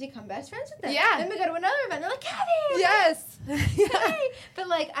 I was become best friends with them. Yeah. Then we go to another event. They're like, Kevin! Yes! Hey! But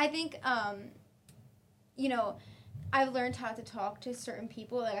like, I think, I've learned how to talk to certain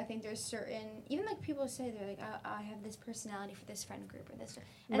people. Like, I think there's certain, even like people say, they're like, I have this personality for this friend group or this.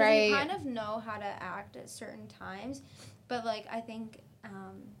 And right. you kind of know how to act at certain times. But like, I think, I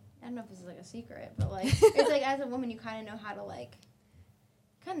don't know if this is like a secret, but like it's like as a woman you kind of know how to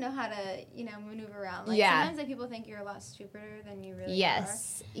maneuver around. Like sometimes like people think you're a lot stupider than you really are.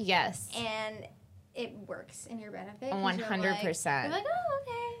 Yes. And it works in your benefit. 100%. You're like, oh,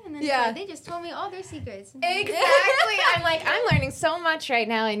 okay. And then it's like, they just told me all their secrets. Exactly. I'm like, I'm learning so much right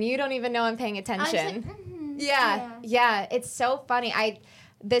now, and you don't even know I'm paying attention. Like, yeah. It's so funny.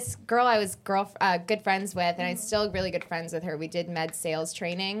 This girl I was good friends with, and I'm still really good friends with her. We did med sales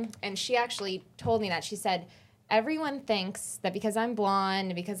training, and she actually told me that. She said, everyone thinks that because I'm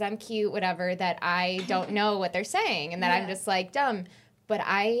blonde, because I'm cute, whatever, that I don't know what they're saying, and that I'm just, like, dumb. But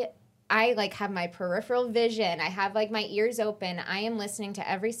I like, have my peripheral vision. I have, like, my ears open. I am listening to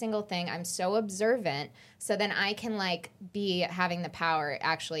every single thing. I'm so observant. So then I can, like, be having the power,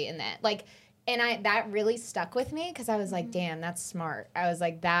 actually, in that. Like, and that really stuck with me because I was like, damn, that's smart. I was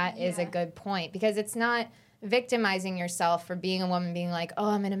like, that is a good point. Because it's not victimizing yourself for being a woman, being like,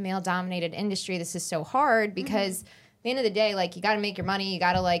 oh, I'm in a male-dominated industry. This is so hard. Because at the end of the day, like, you got to make your money. You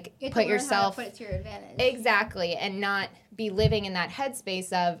got to, like, put yourself. How to put it to your advantage. Exactly. And not be living in that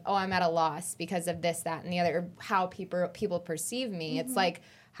headspace of, oh, I'm at a loss because of this, that, and the other, or how people perceive me. It's like,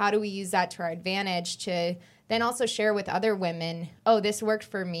 how do we use that to our advantage to then also share with other women, oh, this worked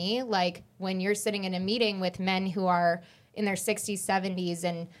for me. Like when you're sitting in a meeting with men who are in their 60s, 70s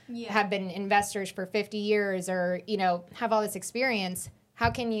and have been investors for 50 years or, have all this experience, how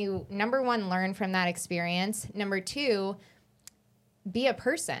can you, number one, learn from that experience? Number two, be a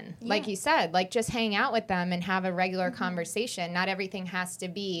person. Like you said, like just hang out with them and have a regular conversation. Not everything has to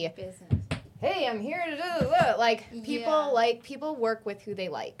be business. Hey, I'm here to do like people work with who they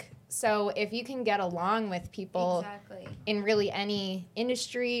like. So if you can get along with people in really any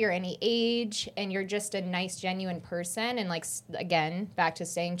industry or any age, and you're just a nice, genuine person, and like, again, back to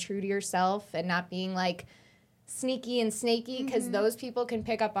staying true to yourself and not being like sneaky and snaky, because those people can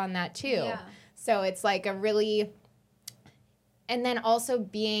pick up on that too. Yeah. So it's like a really, and then also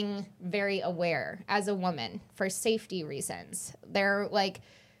being very aware as a woman for safety reasons. They're like,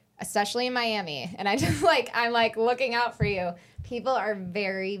 especially in Miami, and I'm like looking out for you. People are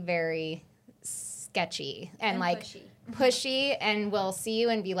very, very sketchy and like pushy, and will see you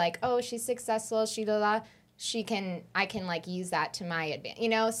and be like, oh, she's successful, I can like use that to my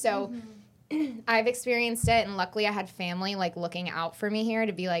advantage, so I've experienced it, and luckily I had family like looking out for me here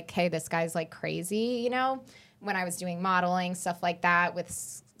to be like, hey, this guy's like crazy, when I was doing modeling, stuff like that with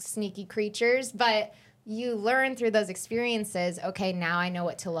sneaky creatures, but you learn through those experiences, okay, now I know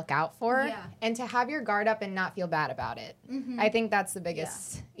what to look out for. Yeah. And to have your guard up and not feel bad about it. I think that's the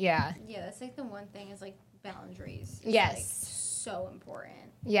biggest, Yeah, that's like the one thing is like boundaries. Yes. Like so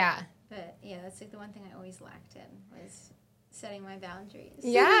important. Yeah. But that's like the one thing I always lacked in was setting my boundaries.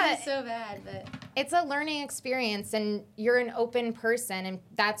 Yeah. It's so bad, but. It's a learning experience, and you're an open person, and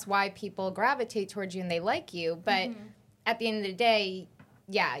that's why people gravitate towards you and they like you. But at the end of the day,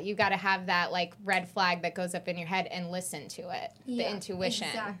 you got to have that, like, red flag that goes up in your head and listen to it, the intuition.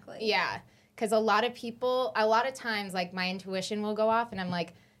 Exactly. Yeah, because a lot of times, like, my intuition will go off, and I'm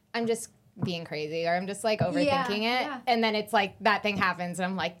like, I'm just being crazy, or I'm just, like, overthinking it. Yeah. And then it's, like, that thing happens, and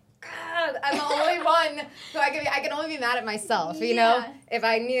I'm like, God, I'm the only one. So I can only be mad at myself, if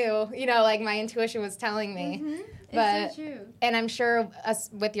I knew, like, my intuition was telling me. But, it's so true. And I'm sure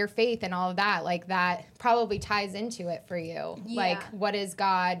with your faith and all of that, like, that probably ties into it for you. Yeah. Like, what is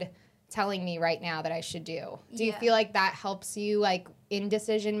God telling me right now that I should do? Do you feel like that helps you, like, in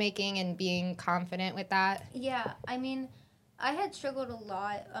decision making and being confident with that? Yeah, I mean, I had struggled a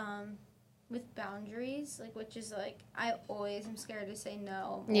lot with boundaries, like, which is, like, I always am scared to say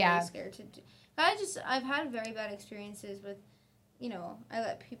no. I'm always scared to do. I've had very bad experiences with, I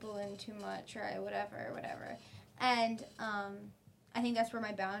let people in too much, or whatever. And I think that's where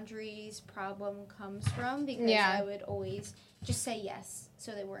my boundaries problem comes from, because I would always just say yes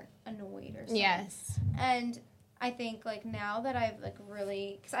so they weren't annoyed or something. Yes. And I think, like, now that I've, like,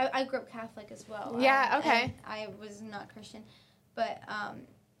 really, because I grew up Catholic as well. Yeah, okay. I was not Christian. But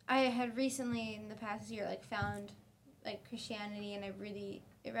I had recently, in the past year, like, found, like, Christianity, and it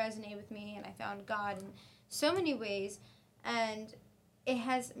resonated with me, and I found God in so many ways. And it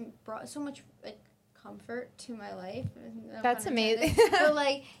has brought so much, like, comfort to my life. No That's amazing. But,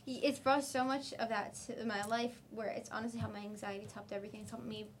 like, it's brought so much of that to my life, where it's honestly helped my anxiety, it's helped everything. It's helped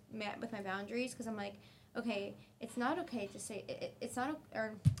me with my boundaries, because I'm like, okay, it's not okay to say it's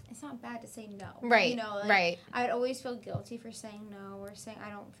not bad to say no. Right. You know, like, right. I'd always feel guilty for saying no, or saying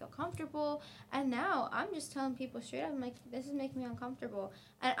I don't feel comfortable. And now I'm just telling people straight up, I'm like, this is making me uncomfortable.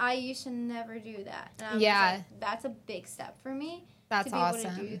 And I used to never do that. And I was like, that's a big step for me. That's to be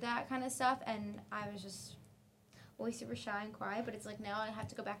awesome. able to do that kind of stuff. And I was just always super shy and quiet. But it's like, now I have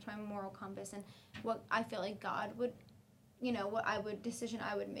to go back to my moral compass and what I feel like God would, decision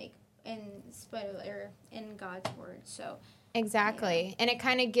I would make in God's word. So exactly. And it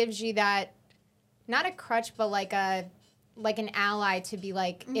kind of gives you that, not a crutch, but like an ally to be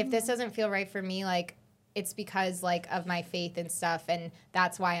like, if this doesn't feel right for me, like, it's because, like, of my faith and stuff, and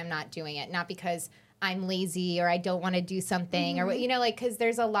that's why I'm not doing it, not because I'm lazy or I don't want to do something or, like, because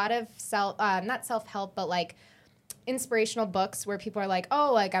there's a lot of not self-help, but, like, inspirational books where people are like,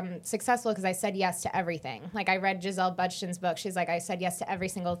 oh, like, I'm successful because I said yes to everything. Like, I read Giselle Bundchen's book. She's like, I said yes to every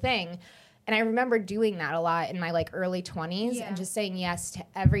single thing. And I remember doing that a lot in my, like, early 20s and just saying yes to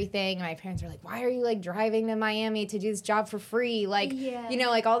everything. And my parents were like, why are you, like, driving to Miami to do this job for free? Like,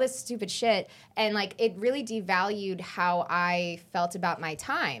 like, all this stupid shit. And, like, it really devalued how I felt about my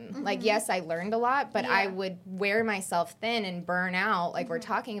time. Like, yes, I learned a lot, but I would wear myself thin and burn out, like we're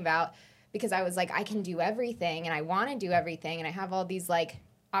talking about, because I was like, I can do everything and I want to do everything and I have all these, like,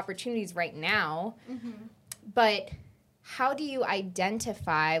 opportunities right now. But how do you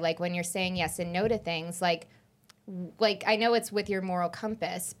identify, like, when you're saying yes and no to things, like I know it's with your moral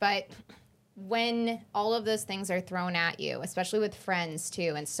compass, but when all of those things are thrown at you, especially with friends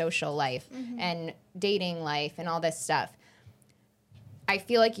too, and social life and dating life and all this stuff, I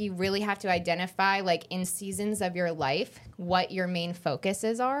feel like you really have to identify, like, in seasons of your life, what your main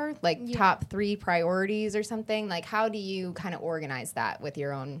focuses are, like top 3 priorities or something. Like, how do you kind of organize that with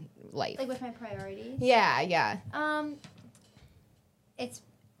your own life? Like, with my priorities? Yeah. It's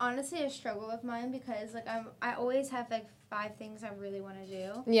honestly a struggle of mine, because, like, I always have, like, 5 things I really want to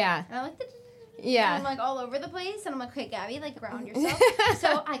do. Yeah. And I like yeah. And I'm, like, all over the place, and I'm like, okay, Gabby, like, ground yourself.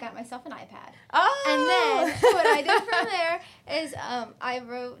 So I got myself an iPad. Oh! And then what I did from there is I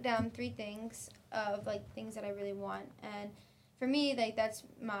wrote down 3 things of, like, things that I really want. And for me, like, that's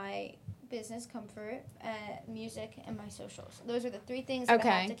my business, Comfrt, music, and my socials. Those are the 3 things that I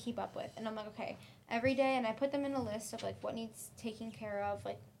have to keep up with. And I'm like, okay, every day, and I put them in a list of, like, what needs taken care of,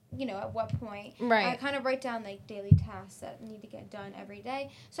 like, at what point. Right. I kind of write down, like, daily tasks that need to get done every day.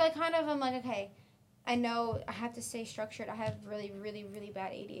 So I'm like, okay, I know I have to stay structured. I have really, really, really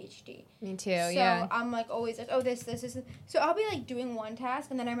bad ADHD. Me too, So I'm, like, always like, oh, this. So I'll be, like, doing one task,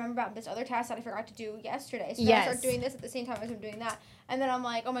 and then I remember about this other task that I forgot to do yesterday. So then I start doing this at the same time as I'm doing that. And then I'm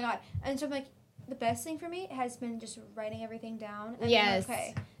like, oh, my God. And so I'm like, the best thing for me has been just writing everything down. And then,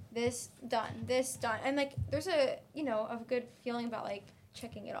 okay, this done. And, like, there's a good feeling about, like,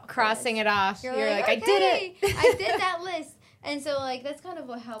 checking it off. Crossing it off. You're like, okay, I did it. I did that list. And so, like, that's kind of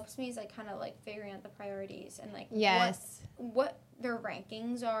what helps me, is, like, kind of, like, figuring out the priorities and, like, what their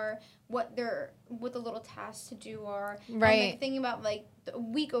rankings are, what the little tasks to do are. Right. And, like, thinking about, like, the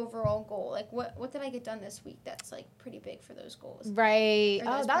week overall goal. Like, what did I get done this week that's, like, pretty big for those goals? Right.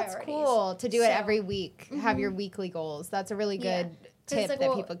 Oh, that's cool to do it every week. Have your weekly goals. That's a really good tip that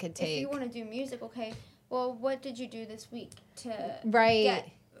people could take. If you want to do music, okay, well, what did you do this week to get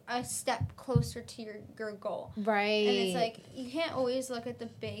a step closer to your goal? Right. And it's like, you can't always look at the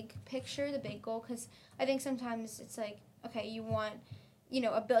big picture, the big goal, because I think sometimes it's like, okay, you want,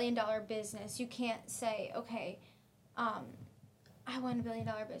 $1 billion business. You can't say, okay, I want $1 billion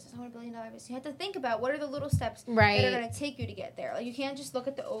business. I want $1 billion business. You have to think about what are the little steps that are going to take you to get there. Like, you can't just look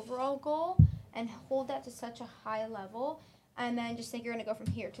at the overall goal and hold that to such a high level and then just think you're going to go from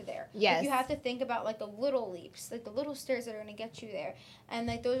here to there. Yes. Like, you have to think about, like, the little leaps, like, the little stairs that are going to get you there. And,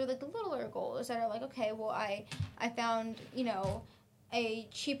 like, those are, like, the littler goals that are like, okay, well, I found, a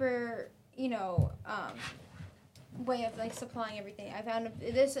cheaper, way of, like, supplying everything. I found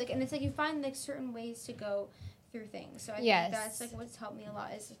this, like, and it's like you find, like, certain ways to go through things. So I think that's, like, what's helped me a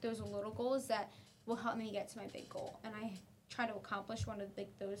lot is those little goals that will help me get to my big goal. And I try to accomplish one of, like,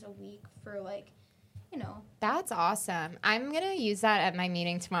 those a week for, like, you know. That's awesome. I'm going to use that at my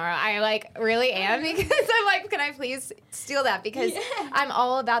meeting tomorrow. I like really am because I'm like, can I please steal that? Because I'm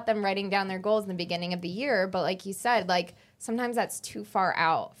all about them writing down their goals in the beginning of the year. But like you said, like sometimes that's too far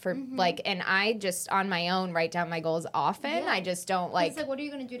out for like, and I just on my own write down my goals often. I just don't like. It's like, what are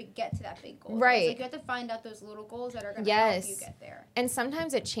you going to do to get to that big goal? Right. It's like you have to find out those little goals that are going to help you get there. And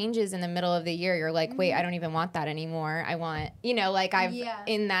sometimes it changes in the middle of the year. You're like, wait, I don't even want that anymore. I want, you know, like I've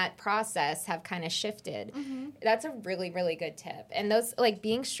in that process have kind of shifted. That's a really, really good tip. And those like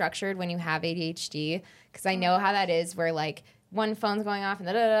being structured when you have ADHD, because I know how that is where like one phone's going off and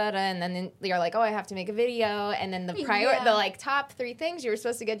and then you're like, oh, I have to make a video. And then the the like top 3 things you were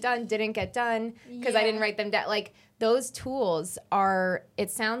supposed to get done didn't get done because I didn't write them down. Like those tools are,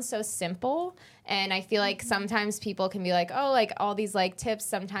 it sounds so simple. And I feel like sometimes people can be like, oh, like all these like tips,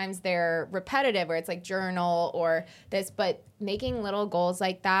 sometimes they're repetitive where it's like journal or this, but making little goals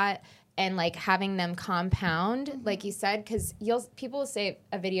like that and like having them compound, like you said, because people will say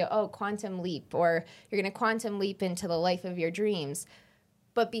a video, oh, quantum leap, or you're going to quantum leap into the life of your dreams.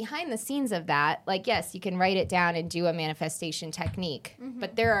 But behind the scenes of that, like, yes, you can write it down and do a manifestation technique.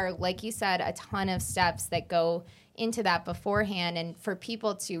 But there are, like you said, a ton of steps that go into that beforehand. And for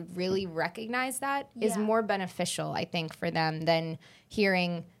people to really recognize that is more beneficial, I think, for them than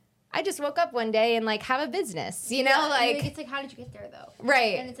hearing, I just woke up one day and, like, have a business, you know? Like, it's like, how did you get there, though?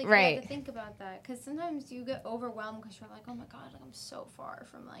 Right, and it's like, you have to think about that. Because sometimes you get overwhelmed because you're like, oh, my God, like, I'm so far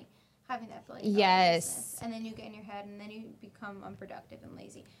from, like, having that billion dollar business. And then you get in your head and then you become unproductive and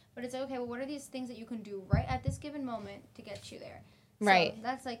lazy. But it's okay, well, what are these things that you can do right at this given moment to get you there? So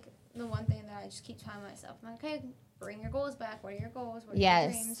that's like the one thing that I just keep telling myself. I'm like, okay, bring your goals back. What are your goals? What are your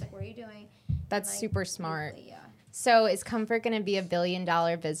dreams? Like, what are you doing? That's like, super smart. Really, So is Comfrt going to be $1 billion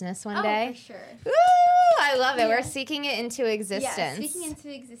business one day? Oh, for sure. Woo! I love it. We're speaking it into existence. Yeah, speaking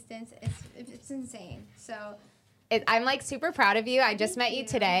into existence. It's insane. So I'm, like, super proud of you. I just met you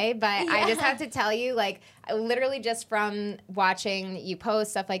today, but I just have to tell you, like, literally just from watching you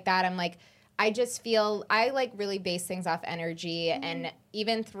post, stuff like that, I'm like, I just feel, I, like, really base things off energy, and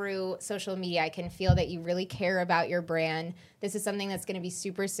even through social media, I can feel that you really care about your brand. This is something that's going to be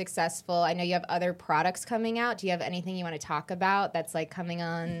super successful. I know you have other products coming out. Do you have anything you want to talk about that's, like, coming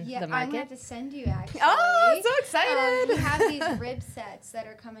on the market? Yeah, I'm going to have to send you, actually. Oh, I'm so excited. We have these rib sets that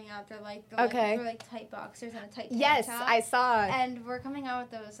are coming out. They're like tight boxers and a tight tank top. I saw. And we're coming out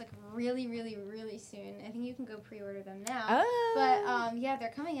with those, like, really, really, really soon. I think you can go pre-order them now. Oh. But, yeah,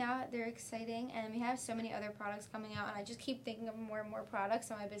 they're coming out. They're exciting. And we have so many other products coming out. And I just keep thinking of more and more products.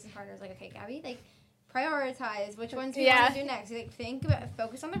 So my business partner is like, okay, Gabby, like, prioritize which ones we want to do next. Like, think about,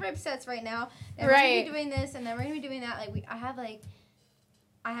 focus on the rib sets right now. Then we're going to be doing this, and then we're going to be doing that. Like,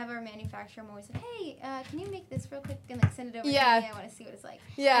 I have our manufacturer. I'm always like, hey, can you make this real quick and like send it over to me? I want to see what it's like.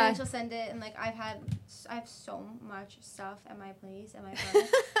 Yeah. And then she'll send it, and like I have so much stuff at my place, at my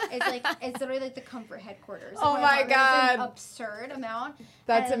apartment. It's literally like the Comfrt headquarters. Oh my God. It's an absurd amount.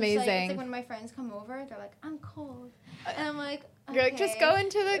 That's and amazing. It's like when my friends come over, they're like, I'm cold. And I'm like, okay. You're like, just go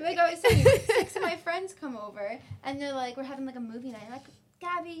into the... Like, so 6 of my friends come over, and they're like, we're having like a movie night. I'm like,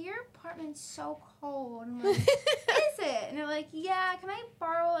 Gabby, your apartment's so cold. And I'm like, is it? And they're like, yeah, can I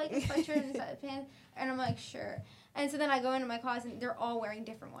borrow like a sweatshirt and sweatpants? And I'm like, sure. And so then I go into my closet, and they're all wearing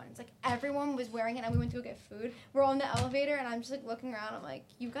different ones. Like, everyone was wearing it, and we went to go get food. We're all in the elevator, and I'm just, like, looking around. I'm like,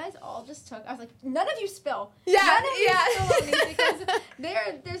 you guys all just took... I was like, none of you spill. Yeah, none of you spill on these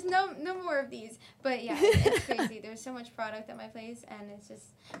because there's no more of these. But, yeah, it's crazy. There's so much product at my place, and it's just...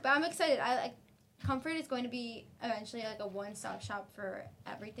 But I'm excited. Comfrt is going to be eventually, like, a one-stop shop for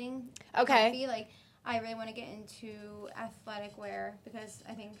everything. Okay. Comfy. Like, I really want to get into athletic wear because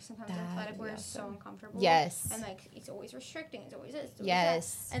I think sometimes athletic wear is so uncomfortable. Yes. And, like, it's always restricting. It's always this. It's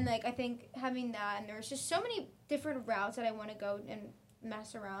always that. And, like, I think having that, and there's just so many different routes that I want to go and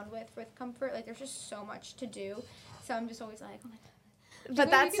mess around with Comfrt. Like, there's just so much to do. So I'm just always like, oh, my God.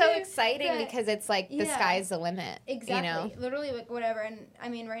 But that's so exciting because it's like the sky's the limit. Exactly. You know? Literally, like, whatever. And, I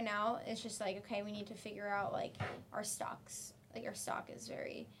mean, right now, it's just like, okay, we need to figure out, like, our stocks. Like, our stock is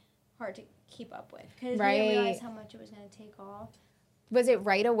very hard to keep up with because we didn't realize how much it was going to take off. Was it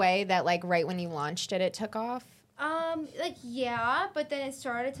right away that, like, right when you launched it took off? Like, yeah, but then it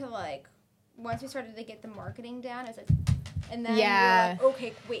started to, like, once we started to get the marketing down, it was like, and then we were like,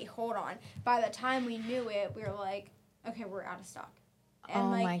 okay, wait, hold on. By the time we knew it, we were like, okay, we're out of stock. And, oh,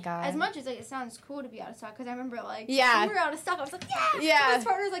 like, my God. As much as, like, it sounds cool to be out of stock, because I remember, like, when we were out of stock, I was like, yes! Yeah. And his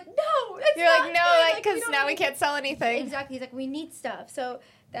partner's like, no, that's You're not like, no, good. like, because now we can't sell anything. Exactly. He's like, we need stuff. So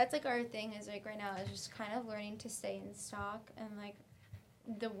that's, like, our thing is, like, right now is just kind of learning to stay in stock and, like,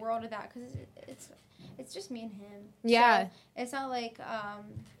 the world of that because it's just me and him. Yeah. So it's not like,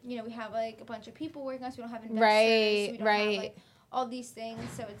 you know, we have, like, a bunch of people working on us. We don't have investors. Right, we don't have, like, all these things.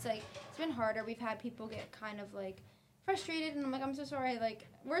 So it's, like, it's been harder. We've had people get kind of, like, frustrated. And I'm like, I'm so sorry. Like,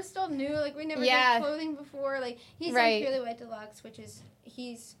 we're still new. Like, we never did clothing before. Like, he's on Purely White Deluxe, which is,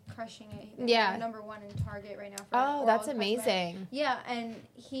 he's crushing it. He's number one in Target right now. Oh, that's amazing. Yeah, and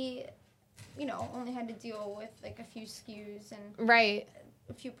he, you know, only had to deal with, like, a few SKUs and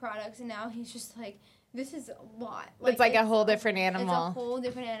a few products. And now he's just, like, this is a lot. Like, it's a whole different animal. It's a whole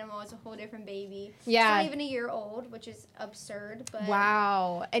different animal. It's a whole different baby. Yeah. It's not even a year old, which is absurd. But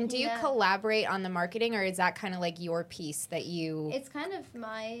wow. And do you collaborate on the marketing, or is that kind of like your piece that you... It's kind of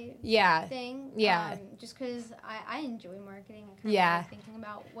my thing. Yeah. Just because I enjoy marketing. I kind of like thinking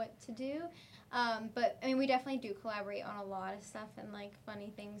about what to do. But, I mean, we definitely do collaborate on a lot of stuff and, like,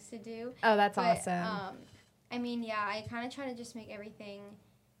 funny things to do. Oh, that's awesome. I mean, yeah, I kind of try to just make everything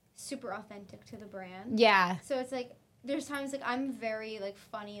super authentic to the brand. Yeah. So it's like there's times like I'm very like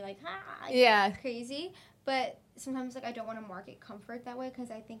funny, like crazy, but sometimes like I don't want to market Comfrt that way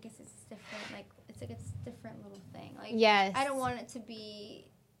because I think it's different. Like it's a different little thing. Like I don't want it to be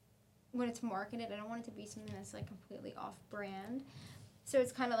when it's marketed. I don't want it to be something that's like completely off brand. So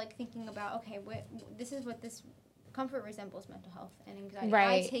it's kind of like thinking about okay, this is what this Comfrt resembles mental health and anxiety.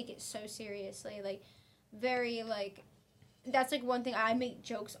 Right. I take it so seriously, like very like. That's, like, one thing. I make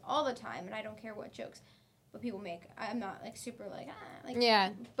jokes all the time, and I don't care what jokes but people make. I'm not, like, super, like,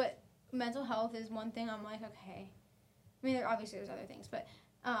 But mental health is one thing I'm like, okay. I mean, obviously there's other things, but,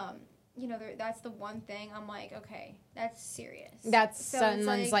 you know, that's the one thing I'm like, okay, that's serious. That's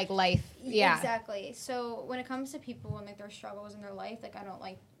someone's, like, life. Yeah. Exactly. So when it comes to people and, like, their struggles in their life, like, I don't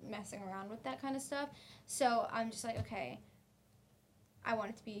like messing around with that kind of stuff. So I'm just like, okay. I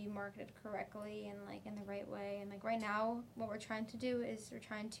want it to be marketed correctly and, like, in the right way. And, like, right now, what we're trying to do is we're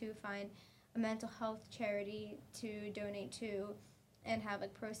trying to find a mental health charity to donate to and have,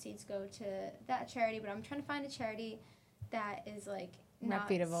 like, proceeds go to that charity. But I'm trying to find a charity that is, like, not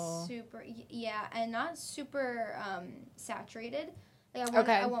reputable. Super, and not super saturated. Like,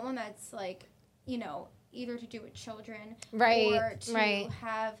 I want one that's, like, you know, either to do with children or to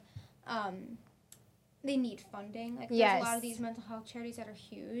have... they need funding. Like, there's a lot of these mental health charities that are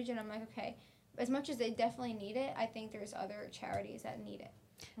huge, and I'm like, okay, as much as they definitely need it, I think there's other charities that need it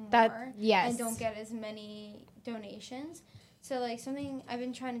more and don't get as many donations. So, like, something I've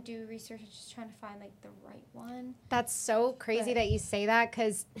been trying to do research, just trying to find, like, the right one. That's so crazy that you say that,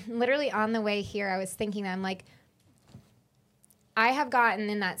 because literally on the way here, I was thinking that I'm like, I have gotten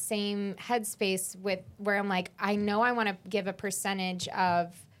in that same headspace where I'm like, I know I want to give a percentage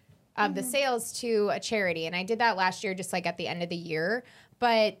of the sales to a charity. And I did that last year, just like at the end of the year.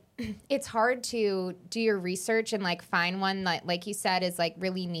 But it's hard to do your research and like find one that, like you said, is like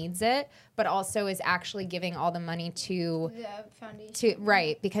really needs it, but also is actually giving all the money to the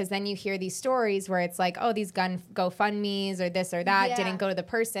foundation. Because then you hear these stories where it's like, oh, these GoFundMes or this or that didn't go to the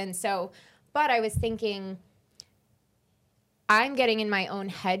person. So, but I was thinking, I'm getting in my own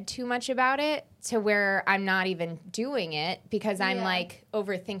head too much about it to where I'm not even doing it because I'm like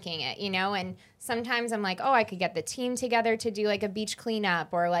overthinking it, you know? And sometimes I'm like, oh, I could get the team together to do like a beach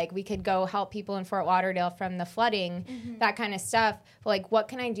cleanup, or like we could go help people in Fort Lauderdale from the flooding, that kind of stuff. But like, what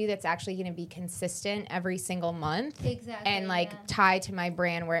can I do that's actually going to be consistent every single month? Exactly. And like tie to my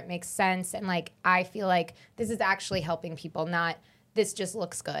brand where it makes sense. And like, I feel like this is actually helping people, not this just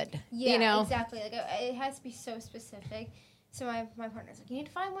looks good. Yeah, you know? Exactly. Like it has to be so specific. So my partner's like, you need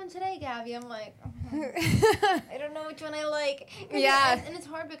to find one today, Gabby. I'm like, I don't know which one I like. And it's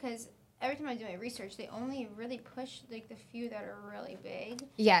hard because every time I do my research, they only really push like the few that are really big.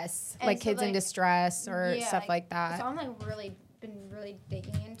 Yes, and like so, kids in distress or stuff like that. So I'm like been really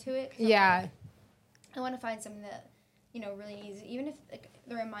digging into it. Yeah. Like, I want to find something that, you know, really needs it. Even if like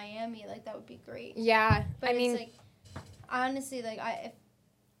they're in Miami, like that would be great. Yeah. But I mean, like, honestly, like if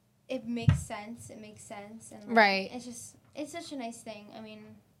it makes sense, it makes sense. And like, it's such a nice thing. I mean,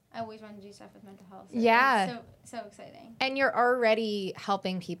 I always wanted to do stuff with mental health. So it's so exciting. And you're already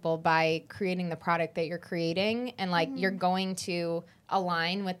helping people by creating the product that you're creating. And, like, you're going to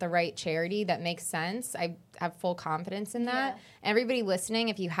align with the right charity that makes sense. I have full confidence in that. Everybody listening,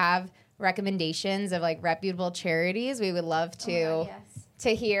 if you have recommendations of, like, reputable charities, we would love to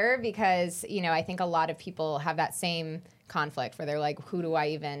hear because, you know, I think a lot of people have that same conflict where they're like, who do I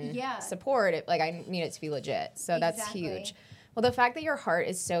even support? It, like, I need it to be legit. So that's huge. Well, the fact that your heart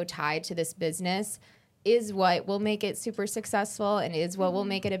is so tied to this business is what will make it super successful and is what will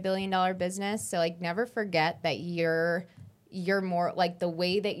make it $1 billion business. So, like, never forget that you're more, like, the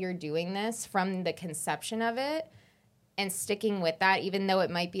way that you're doing this from the conception of it and sticking with that, even though it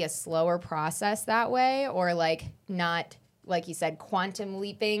might be a slower process that way, or like not, like you said, quantum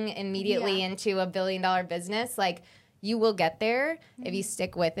leaping immediately into $1 billion business, like you will get there if you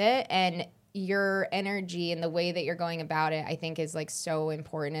stick with it. And your energy and the way that you're going about it, I think is like so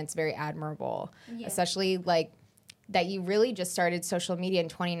important. It's very admirable, especially like that you really just started social media in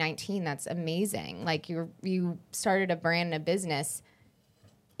 2019. That's amazing. Like you started a brand and a business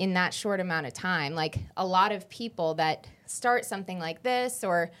in that short amount of time. Like a lot of people that start something like this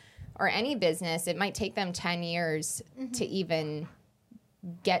or any business, it might take them 10 years to even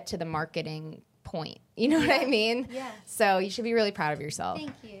get to the marketing point. You know what I mean? Yeah. So you should be really proud of yourself.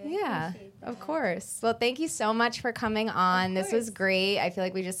 Thank you. Yeah, of course. Well, thank you so much for coming on. This was great. I feel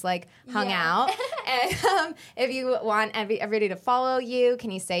like we just like hung out. And if you want everybody to follow you, can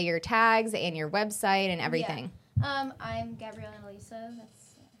you say your tags and your website and everything? Yeah. I'm Gabriella Annalisa.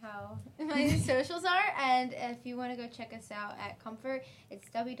 That's how my socials are. And if you want to go check us out at Comfrt, it's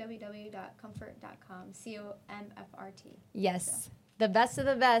www.comfrt.com. COMFRT. Yes. So. The best of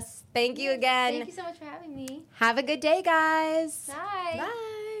the best. Thank you again. Thank you so much for having me. Have a good day, guys. Bye.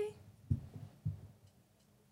 Bye.